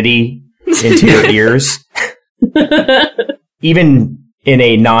insanity into your ears. Even in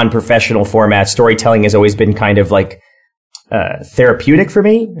a non-professional format, storytelling has always been kind of like therapeutic for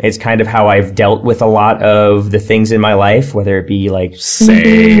me. It's kind of how I've dealt with a lot of the things in my life, whether it be like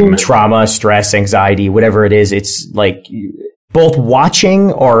same trauma, stress, anxiety, whatever it is. It's like both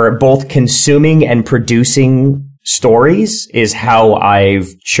watching or both consuming and producing stories is how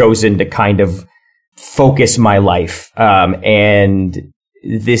I've chosen to kind of focus my life. And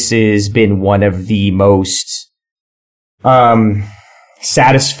this has been one of the most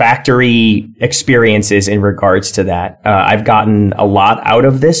satisfactory experiences in regards to that. I've gotten a lot out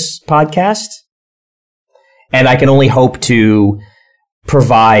of this podcast, and I can only hope to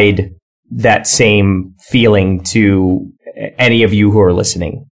provide that same feeling to any of you who are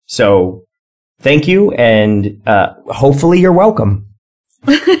listening. So thank you, and hopefully you're welcome.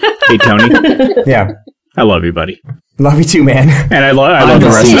 Hey, Tony. Yeah. I love you, buddy. Love you too, man. And I love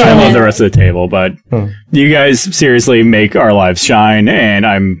the rest of the table, but you guys seriously make our lives shine, and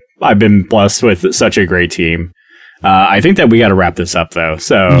I've been blessed with such a great team. I think that we got to wrap this up, though.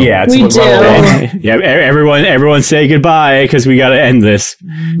 So yeah, we do. Yeah, everyone say goodbye because we got to end this.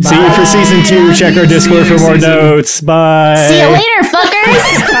 Bye. See you for season 2. Check our Discord for more notes. Bye. See you later, fuckers.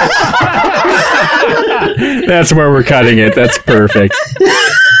 That's where we're cutting it. That's perfect.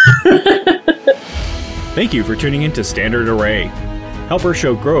 Thank you for tuning in to Standard Array. Help our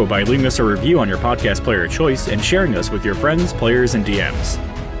show grow by leaving us a review on your podcast player of choice and sharing us with your friends, players, and DMs.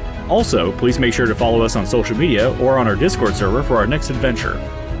 Also, please make sure to follow us on social media or on our Discord server for our next adventure.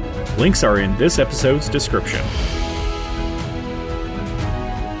 Links are in this episode's description.